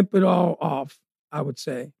snip it all off. I would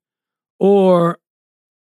say, or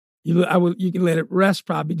you can let it rest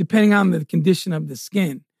probably depending on the condition of the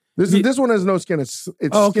skin. This one has no skin. It's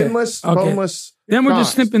skinless, boneless. Then we're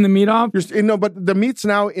just snipping the meat off. But the meat's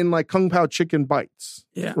now in like Kung Pao chicken bites.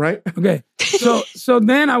 Yeah. Right. Okay. So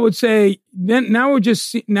then I would say now we're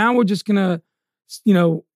just gonna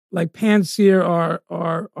like pan sear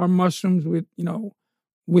our mushrooms with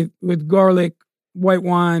with garlic, white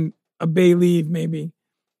wine, a bay leaf maybe.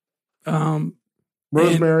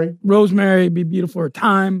 Rosemary. Rosemary be beautiful, or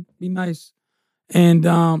thyme be nice, and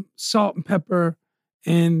salt and pepper.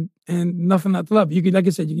 And nothing not to love. You could, like I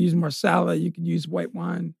said, you could use marsala, you could use white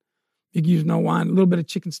wine, you could use no wine, a little bit of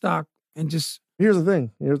chicken stock, and just. Here's the thing,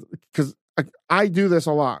 because I do this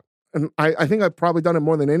a lot, and I think I've probably done it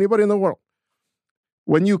more than anybody in the world.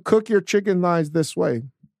 When you cook your chicken thighs this way,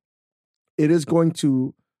 it is going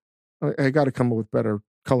to. I got to come up with better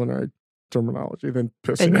culinary terminology than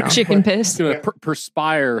pissing out. Chicken piss. It's going to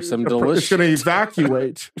perspire some delicious. It's going to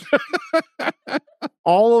evacuate.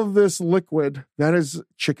 All of this liquid, that is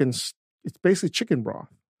it's basically chicken broth,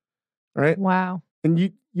 right? Wow. And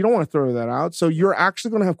you don't want to throw that out. So you're actually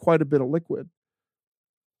going to have quite a bit of liquid.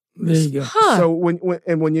 There you go. Huh. So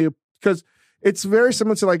because it's very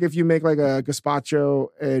similar to like if you make like a gazpacho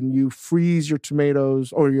and you freeze your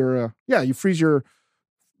tomatoes or you freeze your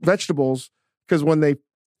vegetables, because when they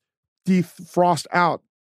defrost out,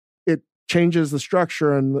 it changes the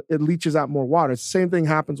structure and it leaches out more water. It's the same thing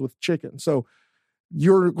happens with chicken. So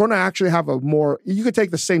you're going to actually have you could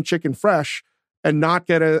take the same chicken fresh and not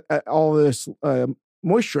get all this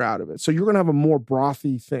moisture out of it. So you're going to have a more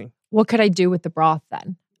brothy thing. What could I do with the broth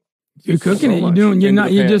then? You're cooking it.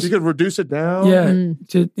 You could reduce it down.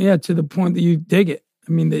 Yeah. To the point that you dig it.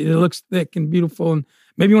 I mean, it looks thick and beautiful, and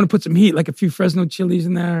maybe you want to put some heat, like a few Fresno chilies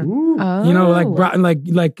in there. Ooh.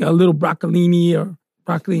 Like a little broccolini or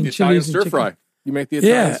broccoli and chilies. Stir fry. You make the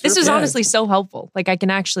Italian This is honestly so helpful. Like I can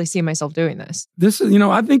actually see myself doing this. This is,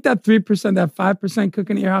 I think that 3%, that 5%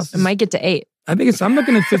 cooking at your house. It might get to 8. I think I'm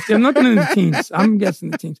looking at 50. I'm looking in the teens. I'm guessing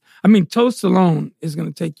the teens. I mean, toast alone is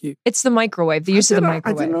going to take you. It's the microwave, the use of the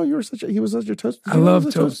microwave. I didn't know he was such a toast. I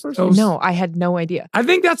love toast. No, I had no idea. I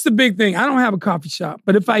think that's the big thing. I don't have a coffee shop,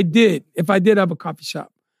 but if I did have a coffee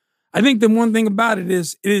shop, I think the one thing about it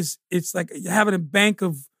is it's like having a bank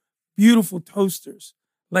of beautiful toasters,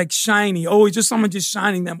 like shiny. Always just someone just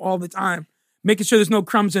shining them all the time, making sure there's no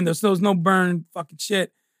crumbs in there, so there's no burned fucking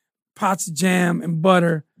shit, pots of jam and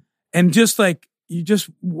butter. And just like, you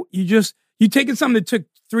taking something that took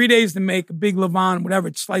 3 days to make, a big Levant, whatever,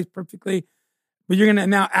 it's sliced perfectly, but you're going to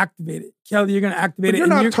now activate it. Kelly, you're going to activate it. You're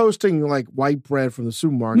not toasting like white bread from the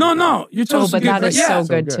supermarket. No. You're toasting but that bread. is so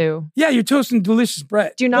good too. Yeah, you're toasting delicious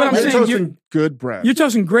bread. Do you not You're toasting good bread. You're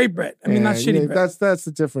toasting great bread. I mean, not shitty bread. That's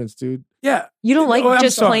the difference, dude. Yeah. You don't like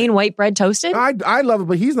just plain white bread toasted? I love it,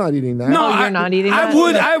 but he's not eating that. No, you're not eating that?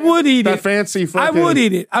 I would eat it. That fancy fucking... I would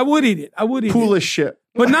eat it. I would eat it. Foolish shit.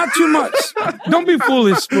 But not too much. Don't be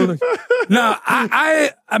foolish. No,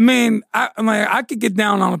 I mean, I could get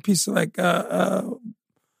down on a piece of like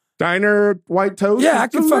diner white toast. Yeah, I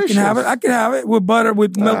could fucking have it. I could have it with butter,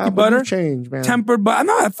 with milky butter. Change, man. Tempered butter.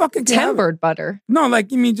 No, I fucking can tempered butter. No,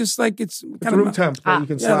 like you mean just like it's kind room temp. You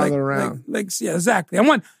can slide it around. Yeah, exactly.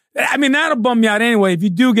 I mean, that'll bum you out anyway. If you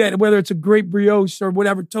do get whether it's a great brioche or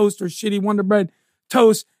whatever toast or shitty Wonder Bread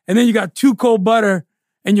toast, and then you got too cold butter.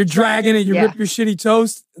 And you're dragging it, you rip your shitty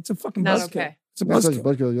toast. It's a fucking buzzkill. Okay. It's a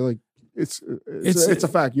buzzkill. You're like, it's a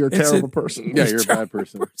fact. You're a terrible person. Yeah, you're a bad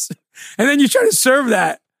person. And then you try to serve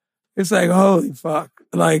that. It's like, holy fuck.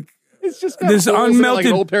 Like, it's just this unmelted. Like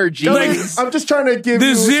an old pair of jeans. I'm just trying to give you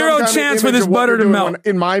there's zero chance for this butter to melt.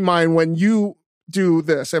 In my mind, when you do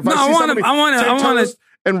this, if I see somebody I want to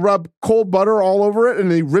and rub cold butter all over it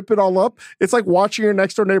and they rip it all up, it's like watching your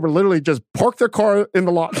next door neighbor literally just park their car in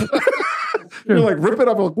the lot. You're like, rip it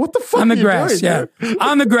up. Like, what the fuck? On the are you grass, doing, yeah.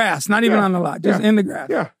 On the grass, not even on the lot, just in the grass.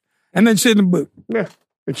 Yeah. And then shit in the boot. Yeah.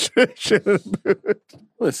 Shit in the boot.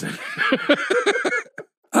 Listen.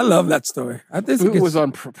 I love that story. I think it was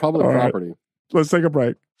on public property. Let's take a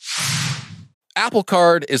break. Apple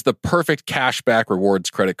Card is the perfect cashback rewards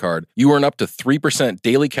credit card. You earn up to 3%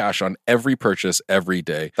 daily cash on every purchase every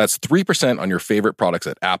day. That's 3% on your favorite products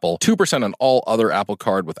at Apple, 2% on all other Apple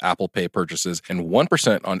Card with Apple Pay purchases, and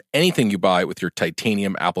 1% on anything you buy with your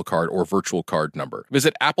titanium Apple Card or virtual card number.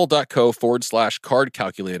 Visit apple.co/card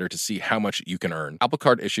calculator to see how much you can earn. Apple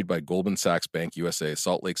Card issued by Goldman Sachs Bank USA,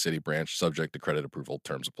 Salt Lake City branch, subject to credit approval.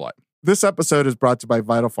 Terms apply. This episode is brought to you by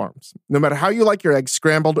Vital Farms. No matter how you like your eggs,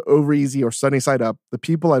 scrambled, over easy, or sunny side up, the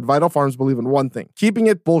people at Vital Farms believe in one thing: keeping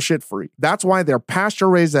it bullshit free. That's why their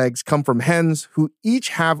pasture-raised eggs come from hens who each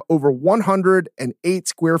have over 108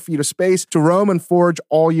 square feet of space to roam and forage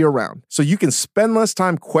all year round. So you can spend less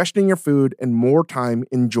time questioning your food and more time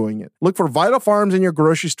enjoying it. Look for Vital Farms in your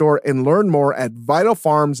grocery store and learn more at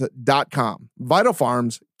vitalfarms.com. Vital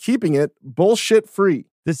Farms, keeping it bullshit free.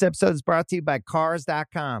 This episode is brought to you by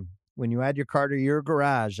Cars.com. When you add your car to your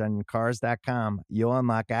garage on Cars.com, you'll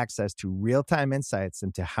unlock access to real-time insights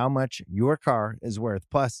into how much your car is worth.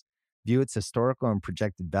 Plus, view its historical and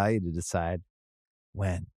projected value to decide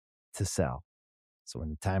when to sell. So when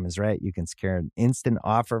the time is right, you can secure an instant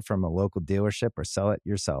offer from a local dealership or sell it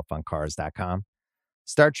yourself on Cars.com.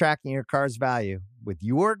 Start tracking your car's value with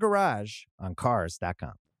your garage on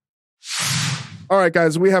Cars.com. All right,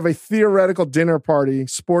 guys, we have a theoretical dinner party,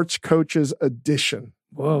 Sports Coaches Edition.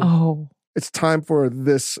 Whoa. Oh. It's time for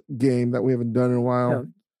this game that we haven't done in a while.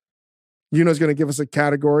 Yeah. Yuno's going to give us a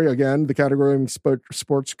category. Again, the category is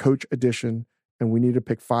Sports Coach Edition, and we need to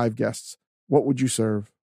pick 5 guests. What would you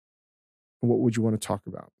serve? And what would you want to talk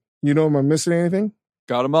about? Am I missing anything?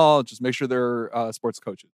 Got them all. Just make sure they're sports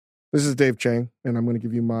coaches. This is Dave Chang, and I'm going to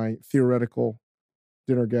give you my theoretical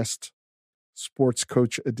dinner guest Sports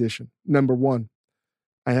Coach Edition. Number 1,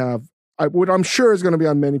 I have what I'm sure is going to be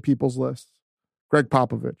on many people's lists. Greg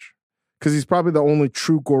Popovich, because he's probably the only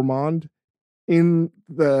true gourmand in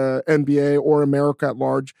the NBA or America at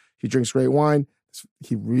large. He drinks great wine.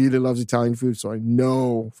 He really loves Italian food, so I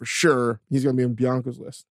know for sure he's going to be on Bianca's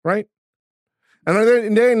list, right? And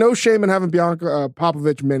there ain't no shame in having Bianca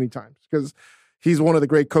Popovich many times, because he's one of the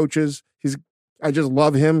great coaches. I just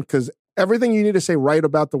love him, because everything you need to say right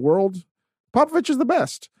about the world, Popovich is the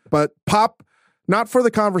best. But Pop, not for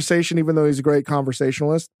the conversation, even though he's a great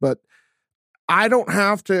conversationalist, but I don't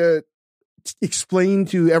have to explain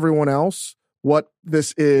to everyone else what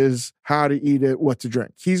this is, how to eat it, what to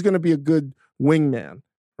drink. He's going to be a good wingman,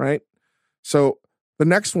 right? So the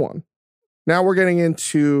next one, now we're getting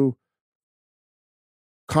into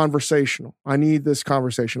conversational. I need this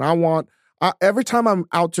conversation. Every time I'm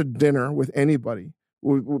out to dinner with anybody,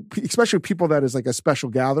 especially people that is like a special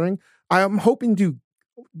gathering, I am hoping to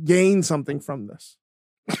gain something from this.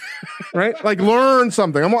 Right? Like learn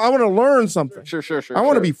something. I want to learn something. Sure. I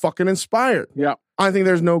want to be fucking inspired. Yeah. I think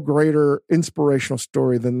there's no greater inspirational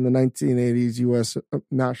story than the 1980s U.S.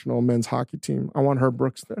 national men's hockey team. I want Herb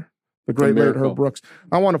Brooks there. The great late Herb Brooks.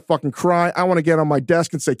 I want to fucking cry. I want to get on my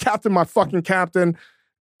desk and say, "Captain, my fucking captain,"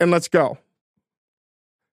 and let's go.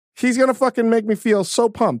 He's going to fucking make me feel so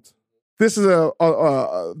pumped. This is the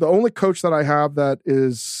only coach that I have that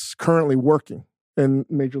is currently working in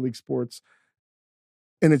Major League Sports.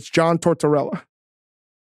 And it's John Tortorella.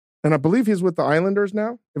 And I believe he's with the Islanders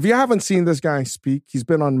now. If you haven't seen this guy speak, he's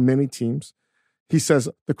been on many teams. He says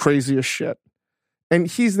the craziest shit. And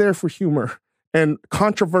he's there for humor and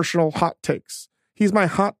controversial hot takes. He's my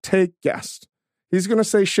hot take guest. He's going to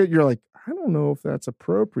say shit you're like, I don't know if that's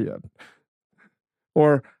appropriate.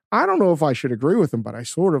 Or I don't know if I should agree with him, but I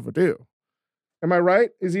sort of do. Am I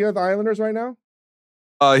right? Is he at the Islanders right now?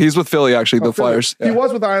 He's with Philly, actually, the Philly. Flyers. He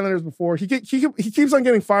was with the Islanders before. He keeps on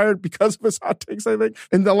getting fired because of his hot takes, I think.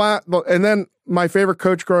 And then my favorite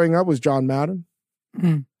coach growing up was John Madden.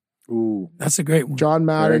 Mm. Ooh, that's a great one. John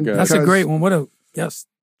Madden. That's a great one. Yes.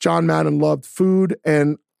 John Madden loved food,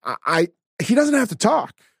 and he doesn't have to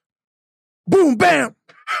talk. Boom, bam,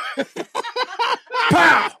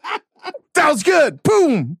 pow. That was good.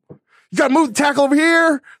 Boom. You got to move the tackle over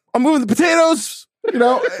here. I'm moving the potatoes.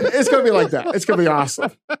 It's going to be like that. It's going to be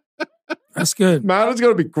awesome. That's good. Madden's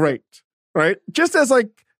going to be great, right? Just as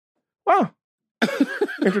wow,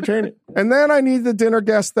 entertaining. And then I need the dinner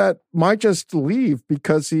guest that might just leave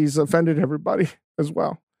because he's offended everybody as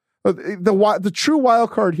well. The true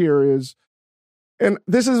wild card here is, and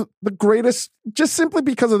this is the greatest, just simply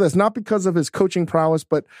because of this, not because of his coaching prowess,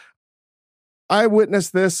 but I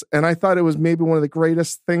witnessed this and I thought it was maybe one of the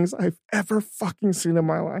greatest things I've ever fucking seen in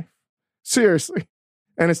my life. Seriously.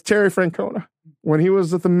 And it's Terry Francona when he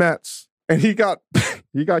was at the Mets and he got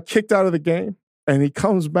kicked out of the game and he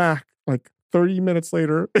comes back like 30 minutes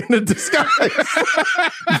later in a disguise.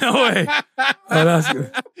 No way. Oh, that's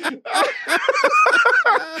good.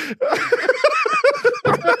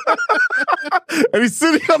 and he's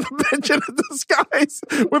sitting on the bench in a disguise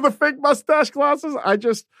with a fake mustache glasses. I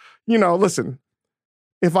just, listen,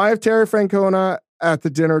 if I have Terry Francona at the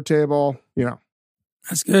dinner table,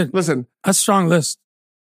 That's good. Listen. That's a strong list.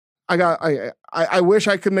 I wish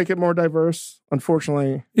I could make it more diverse.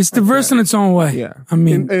 Unfortunately, it's diverse in its own way. Yeah, I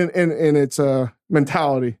mean, in its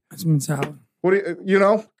mentality. It's mentality. What do you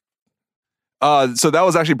know? So that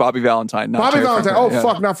was actually Bobby Valentine. Not Bobby Terry Valentine. Francona.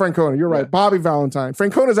 Fuck, not Francona. You're right. Bobby Valentine.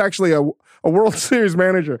 Francona is actually a World Series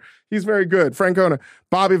manager. He's very good. Francona.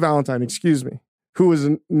 Bobby Valentine. Excuse me. Who is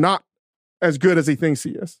not as good as he thinks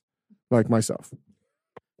he is, like myself.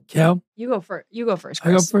 Kel? You go first. Chris.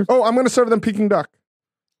 I go first. Oh, I'm going to serve them Peking duck.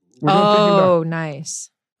 We're doing Peking duck.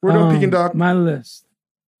 Nice. We're doing Peking duck. My list.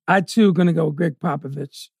 I too going to go with Greg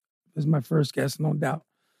Popovich as my first guest, no doubt.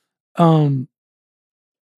 And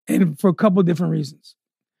for a couple of different reasons.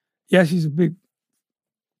 Yes, he's a big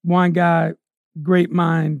wine guy, great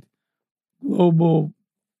mind, global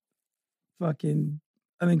fucking,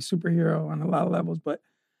 I think, superhero on a lot of levels. But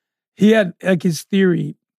he had, like, his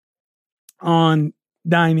theory on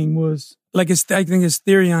dining was, I think his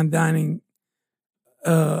theory on dining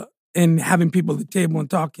and having people at the table and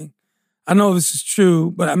talking. I know this is true,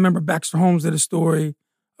 but I remember Baxter Holmes did a story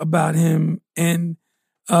about him and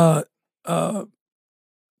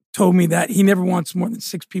told me that he never wants more than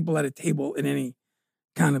 6 people at a table in any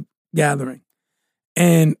kind of gathering.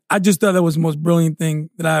 And I just thought that was the most brilliant thing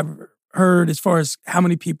that I've ever heard as far as how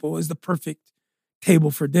many people is the perfect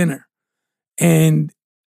table for dinner. And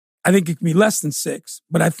I think it can be less than 6,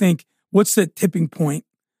 but I think what's the tipping point?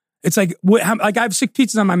 It's like I have 6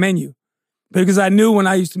 pizzas on my menu because I knew when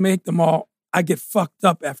I used to make them all, I get fucked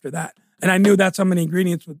up after that. And I knew that's how many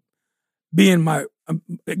ingredients would be in my,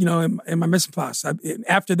 in my mise en place.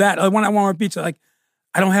 After that, when I want more pizza,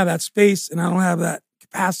 I don't have that space and I don't have that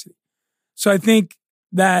capacity. So I think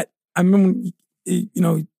that I remember,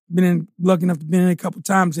 been lucky enough to be in a couple of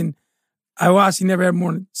times, and he never had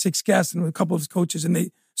more than 6 guests and a couple of his coaches,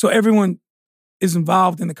 so everyone is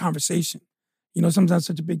involved in the conversation. Sometimes it's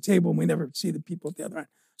such a big table and we never see the people at the other end.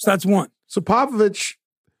 So that's one. So Popovich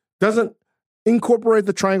doesn't incorporate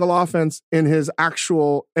the triangle offense in his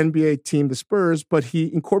actual NBA team, the Spurs, but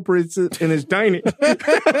he incorporates it in his dining.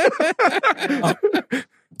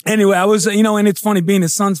 Anyway, I was, and it's funny being a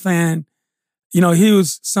Suns fan, he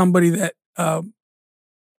was somebody that,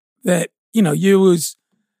 you was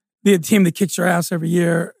the team that kicks your ass every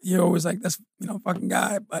year. You're always like, that's, fucking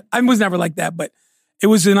guy. But I was never like that, but it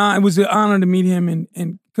was an honor to meet him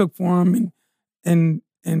and cook for him and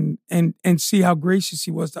see how gracious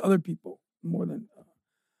he was to other people more than,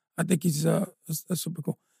 I think he's that's super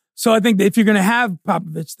cool. So I think that if you're going to have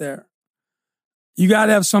Popovich there, you got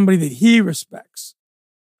to have somebody that he respects,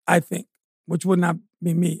 I think, which would not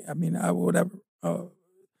be me. I mean, I would ever.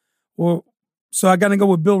 So I got to go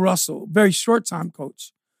with Bill Russell, very short time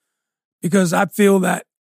coach, because I feel that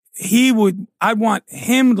I want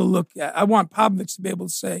him to look at, I want Popovich to be able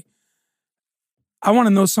to say, I want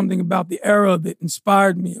to know something about the era that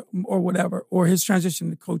inspired me or whatever, or his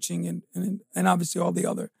transition to coaching and obviously all the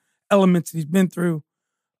other elements that he's been through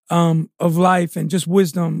of life and just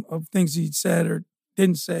wisdom of things he said or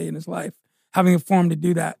didn't say in his life. Having a forum to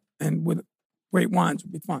do that and with great wines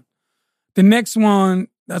would be fun. The next one,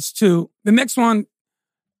 that's 2. The next one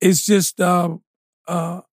is just, again,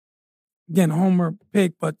 Homer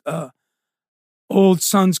pick, but old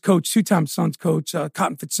Suns coach, 2-time Suns coach,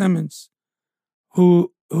 Cotton Fitzsimmons,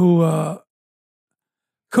 who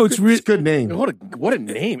coached. It's a good name. What a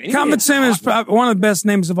name! Cotton Fitzsimmons is probably one of the best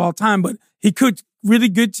names of all time, but he coached really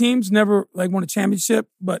good teams. Never won a championship,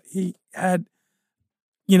 but he had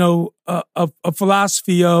a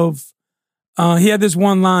philosophy of. He had this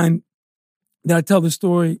one line that I tell the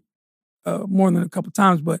story more than a couple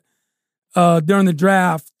times, but during the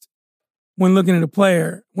draft, when looking at a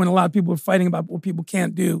player, when a lot of people were fighting about what people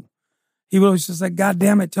can't do, he was just like, God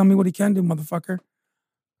damn it, tell me what he can do, motherfucker.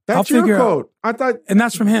 That's your quote. I thought, and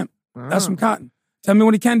that's from him. That's from Cotton. Tell me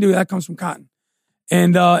what he can do. That comes from Cotton.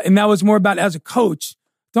 And that was more about as a coach.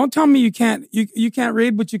 Don't tell me you can't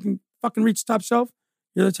read, but you can fucking reach the top shelf.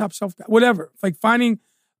 You're the top shelf guy. Whatever. Like finding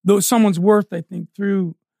someone's worth, I think,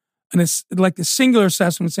 through a singular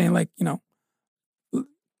assessment, saying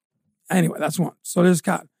anyway, that's one. So there's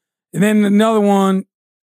Cotton. And then another one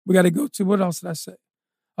we got to go to. What else did I say?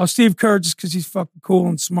 Oh, Steve Kerr, just because he's fucking cool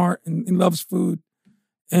and smart and loves food.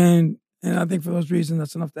 And I think for those reasons,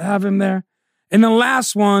 that's enough to have him there. And the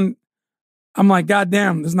last one, I'm like, God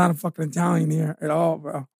damn, there's not a fucking Italian here at all,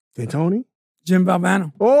 bro. D'Antoni? Jim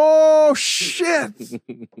Valvano. Oh, shit.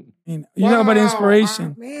 You talk about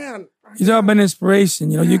inspiration. Man. You talk about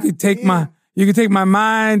inspiration. You could take You can take my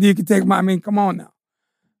mind. You can take my. I mean, come on now.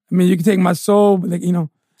 I mean, you can take my soul, but like, you know.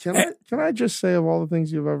 Can I just say, of all the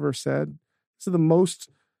things you've ever said, this is the most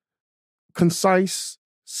concise,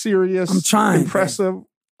 serious, impressive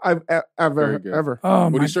I've ever. Oh,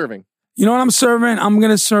 what are you serving? You know what I'm serving? I'm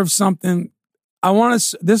gonna serve something.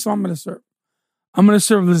 This is what I'm gonna serve. I'm gonna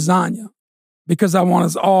serve lasagna because I want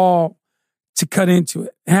us all to cut into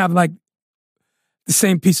it and have like the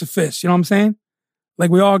same piece of fish. You know what I'm saying? Like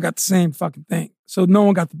we all got the same fucking thing. So no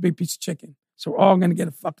one got the big piece of chicken. So we're all gonna get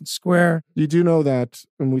a fucking square. You do know that,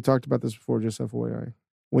 and we talked about this before, just FYI,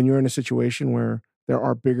 when you're in a situation where there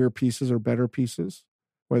are bigger pieces or better pieces,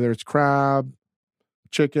 whether it's crab,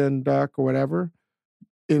 chicken, duck, or whatever,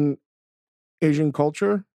 in Asian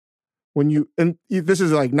culture, this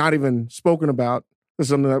is like not even spoken about, this is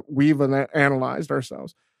something that we've analyzed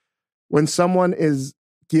ourselves. When someone is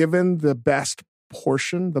given the best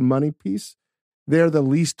portion, the money piece, they're the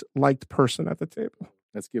least liked person at the table.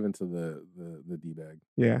 That's given to the D-bag.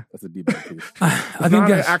 Yeah. That's a D-bag piece. I think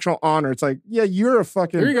that's an actual honor. It's like, yeah, you're a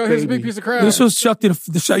fucking There you go. baby. Here's a big piece of crab. This will shut you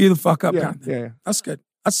the fuck up. Yeah, yeah. That's good.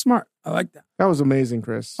 That's smart. I like that. That was amazing,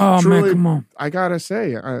 Chris. Oh, Truly, man, come on. I gotta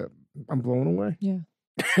say, I'm blown away. Yeah.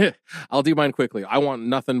 I'll do mine quickly. I want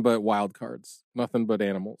nothing but wild cards. Nothing but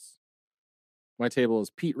animals. My table is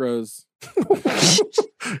Pete Rose,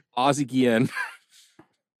 Ozzie Guillen,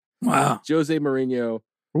 wow, Jose Mourinho,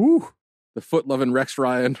 ooh, the foot-loving Rex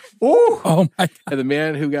Ryan, ooh, oh my God, and the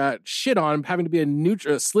man who got shit on having to be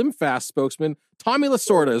a Slim Fast spokesman, Tommy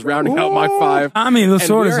Lasorda, is rounding out my five. Tommy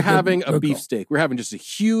Lasorda. And we're having a beefsteak. We're having just a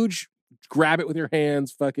huge, grab it with your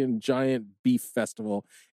hands, fucking giant beef festival.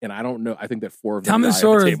 And I don't know. I think that four of them die at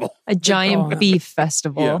the table. A giant beef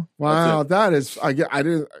festival. Yeah, wow, that is. I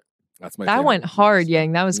didn't. That's my. That favorite. went hard,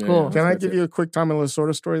 Yang. That was cool. Can I give you a quick Tommy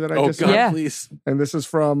Lasorda story that I just? God, yeah. please. And this is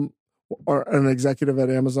from an executive at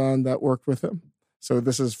Amazon that worked with him. So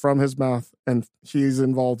this is from his mouth, and he's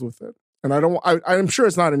involved with it. And I'm sure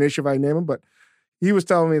it's not an issue if I name him, but he was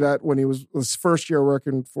telling me that when he was his first year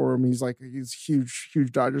working for him, he's a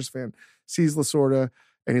huge Dodgers fan. Sees Lasorda,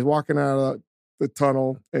 and he's walking out of the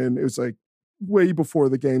tunnel, and it was like way before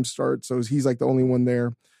the game starts. So he's like the only one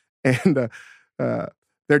there, and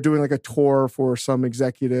they're doing like a tour for some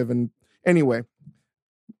executive. And anyway,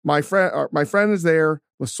 my friend is there.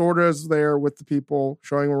 Lasorda is there with the people,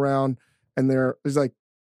 showing him around, and he's like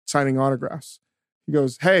signing autographs. He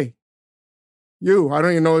goes, "Hey, you!" I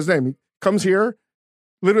don't even know his name. He comes here,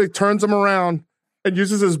 literally turns him around, and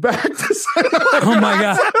uses his back to sign. Oh my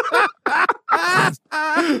God.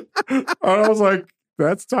 I was like,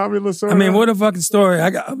 that's Tommy Lasorda. I mean, what a fucking story. I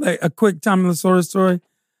got like a quick Tommy Lasorda story.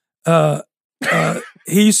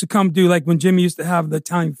 He used to come do, like when Jimmy used to have the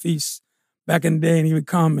Italian feast back in the day, and he would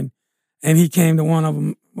come and he came to one of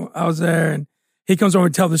them. I was there, and he comes over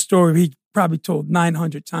and tell the story. He probably told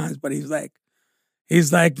 900 times, but he's like,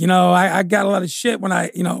 you know, I got a lot of shit when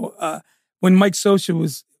when Mike Sosa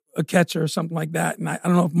was a catcher or something like that. And I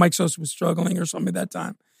don't know if Mike Sosa was struggling or something at that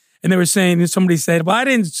time. And they were saying, somebody said, well, I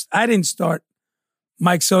didn't start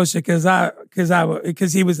Mike Sosa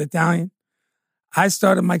because he was Italian. I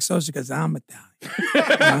started Mike Sosa because I'm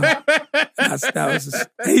Italian.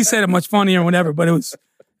 He said it much funnier or whatever, but it was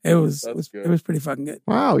pretty fucking good.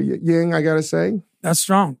 Wow, Ying, I gotta say, that's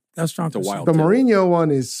strong. That's strong. It's a wild. The Mourinho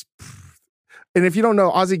one is. And if you don't know,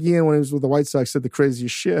 Ozzie Guillen, when he was with the White Sox, said the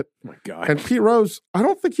craziest shit. Oh my God. And Pete Rose, I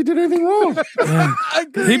don't think he did anything wrong. Yeah.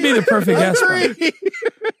 He'd be the perfect guest.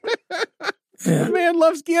 Yeah. The man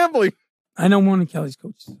loves gambling. I know one of Kelly's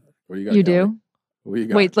coaches. What you got? You Kelly? do? What you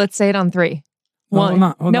got? Wait, let's say it on 3. Hold One.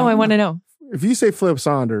 on. I want to know. If you say Flip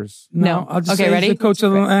Saunders. No. I'll just Okay, say ready? he's the coach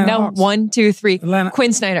of the Atlanta No, Hawks. 1, 2, 3. Atlanta.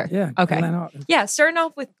 Quinn Snyder. Yeah. Okay. Atlanta Hawks. Yeah, starting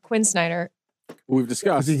off with Quinn Snyder. We've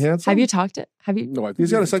discussed. Is he handsome? Have you talked it? Have you? No, Does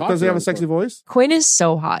he have a sexy voice? Quinn is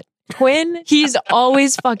so hot. Quinn, he's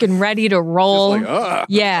always fucking ready to roll.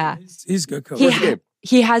 Yeah. He's a good coach.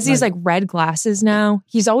 He has these like red glasses now.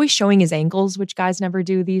 He's always showing his ankles, which guys never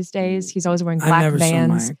do these days. He's always wearing black I never saw my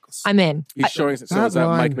Vans. ankles. I'm in. He's showing. So That does that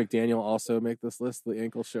line. Mike McDaniel also make this list? The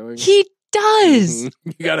ankle showing. He does. Mhm.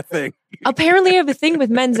 You got to think. Apparently, I have a thing with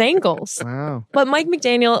men's ankles. Wow. But Mike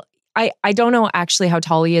McDaniel, I don't know actually how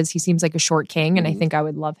tall he is. He seems like a short king, and I think I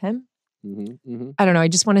would love him. I don't know. I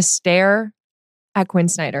just want to stare at Quinn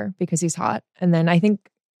Snyder because he's hot. And then I think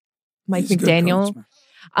Mike He's a good McDaniel. coach,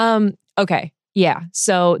 man. Okay. Yeah.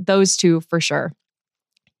 So those two for sure.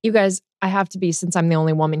 You guys, I have to be, since I'm the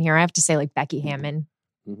only woman here, I have to say like Becky Hammon.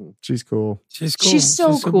 She's cool. She's cool. She's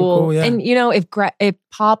so super cool. yeah. And you know, if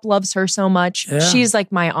Pop loves her so much, Yeah. she's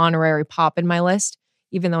like my honorary Pop in my list,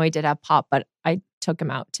 even though I did have Pop, but I took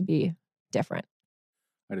him out to be different.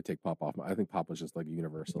 I had to take Pop off. I think Pop was just like a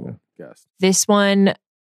universal guest. This one,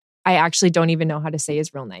 I actually don't even know how to say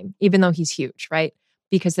his real name, even though he's huge, right?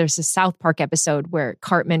 Because there's a South Park episode where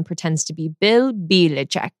Cartman pretends to be Bill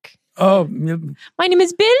Belichick. Oh, my name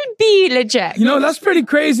is Bill Belichick. You know, that's pretty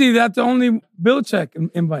crazy. That's the only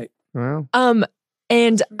Belichick invite. Wow.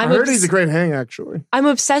 And I heard he's a great hang, actually. I'm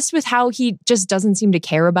obsessed with how he just doesn't seem to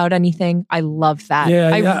care about anything. I love that.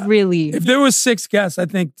 I really. If there was 6 guests, I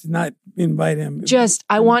think to not invite him.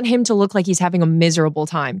 I want him to look like he's having a miserable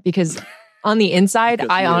time because on the inside,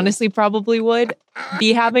 I honestly probably would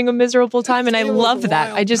be having a miserable time, and I love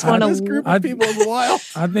that. I just want to. This group of people is wild.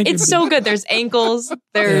 I think it's so good. There's ankles.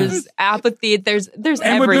 There's apathy. There's and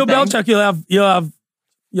everything. with Bill Belichick, you'll have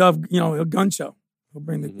a gun show. He'll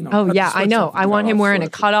bring the. Oh yeah, I know. I want him wearing a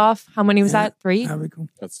cutoff. How many was that? 3? That'd be cool.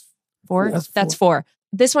 That's 4. That's 4.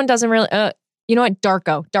 This one doesn't really. You know what?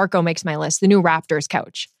 Darko makes my list. The new Raptors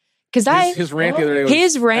coach. Because his rant the other day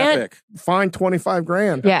was epic. Fine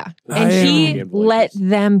 $25,000. Yeah. And he let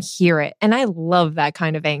them hear it. And I love that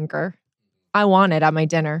kind of anger. I want it at my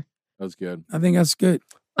dinner. That was good. I think that's good.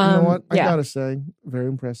 You know what? I gotta say, very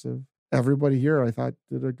impressive. Everybody here, I thought,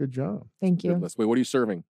 did a good job. Thank you. Wait, what are you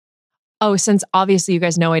serving? Oh, since obviously you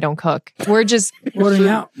guys know I don't cook, we're just ordering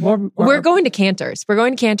out. We're going to Cantor's.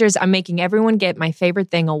 I'm making everyone get my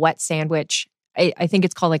favorite thing, a wet sandwich. I think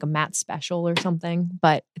it's called like a Matt special or something,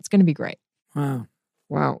 but it's going to be great.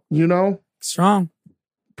 Wow. You know, strong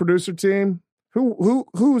producer team.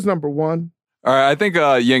 Who's number 1? All right, I think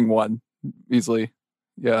Ying won easily.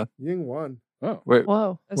 Yeah, Ying won. Oh, wait.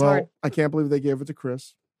 Whoa, that's hard. I can't believe they gave it to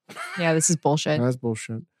Chris. Yeah, this is bullshit. That's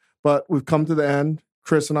bullshit. But we've come to the end.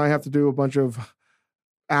 Chris and I have to do a bunch of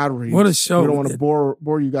ad reads. What a show! We don't want to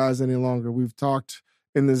bore you guys any longer. We've talked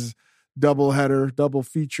in this double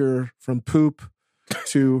feature from poop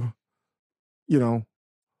to,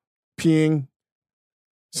 peeing,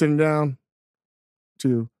 sitting down,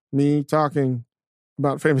 to me talking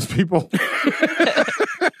about famous people.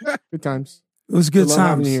 Good times. It was good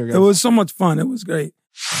times. It was so much fun. It was great.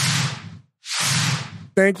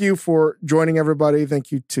 Thank you for joining, everybody.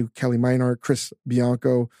 Thank you to Kelly Meinhardt, Chris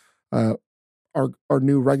Bianco, our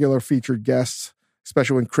new regular featured guests,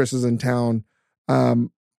 especially when Chris is in town.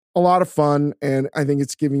 A lot of fun, and I think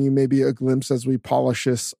it's giving you maybe a glimpse as we polish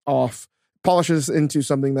this into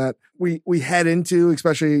something that we head into,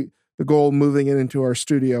 especially the goal moving it into our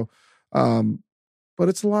studio. But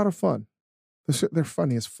it's a lot of fun. They're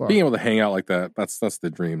funny as fuck. Being able to hang out like that, that's the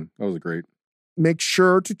dream. That was great. Make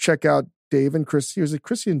sure to check out Dave and Chrissy. Or is it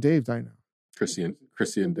Chrissy and Dave dine out? Chrissy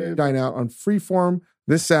and Dave dine out on Freeform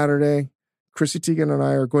this Saturday. Chrissy Teigen and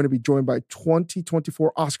I are going to be joined by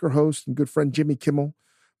 2024 Oscar host and good friend Jimmy Kimmel.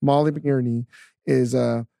 Molly McNerney is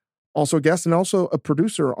also a guest and also a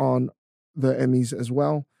producer on the Emmys as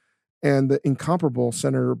well. And the incomparable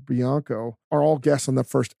Senator Bianco are all guests on the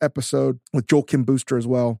first episode with Joel Kim Booster as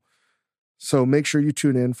well. So make sure you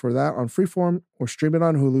tune in for that on Freeform or stream it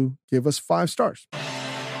on Hulu. Give us 5 stars.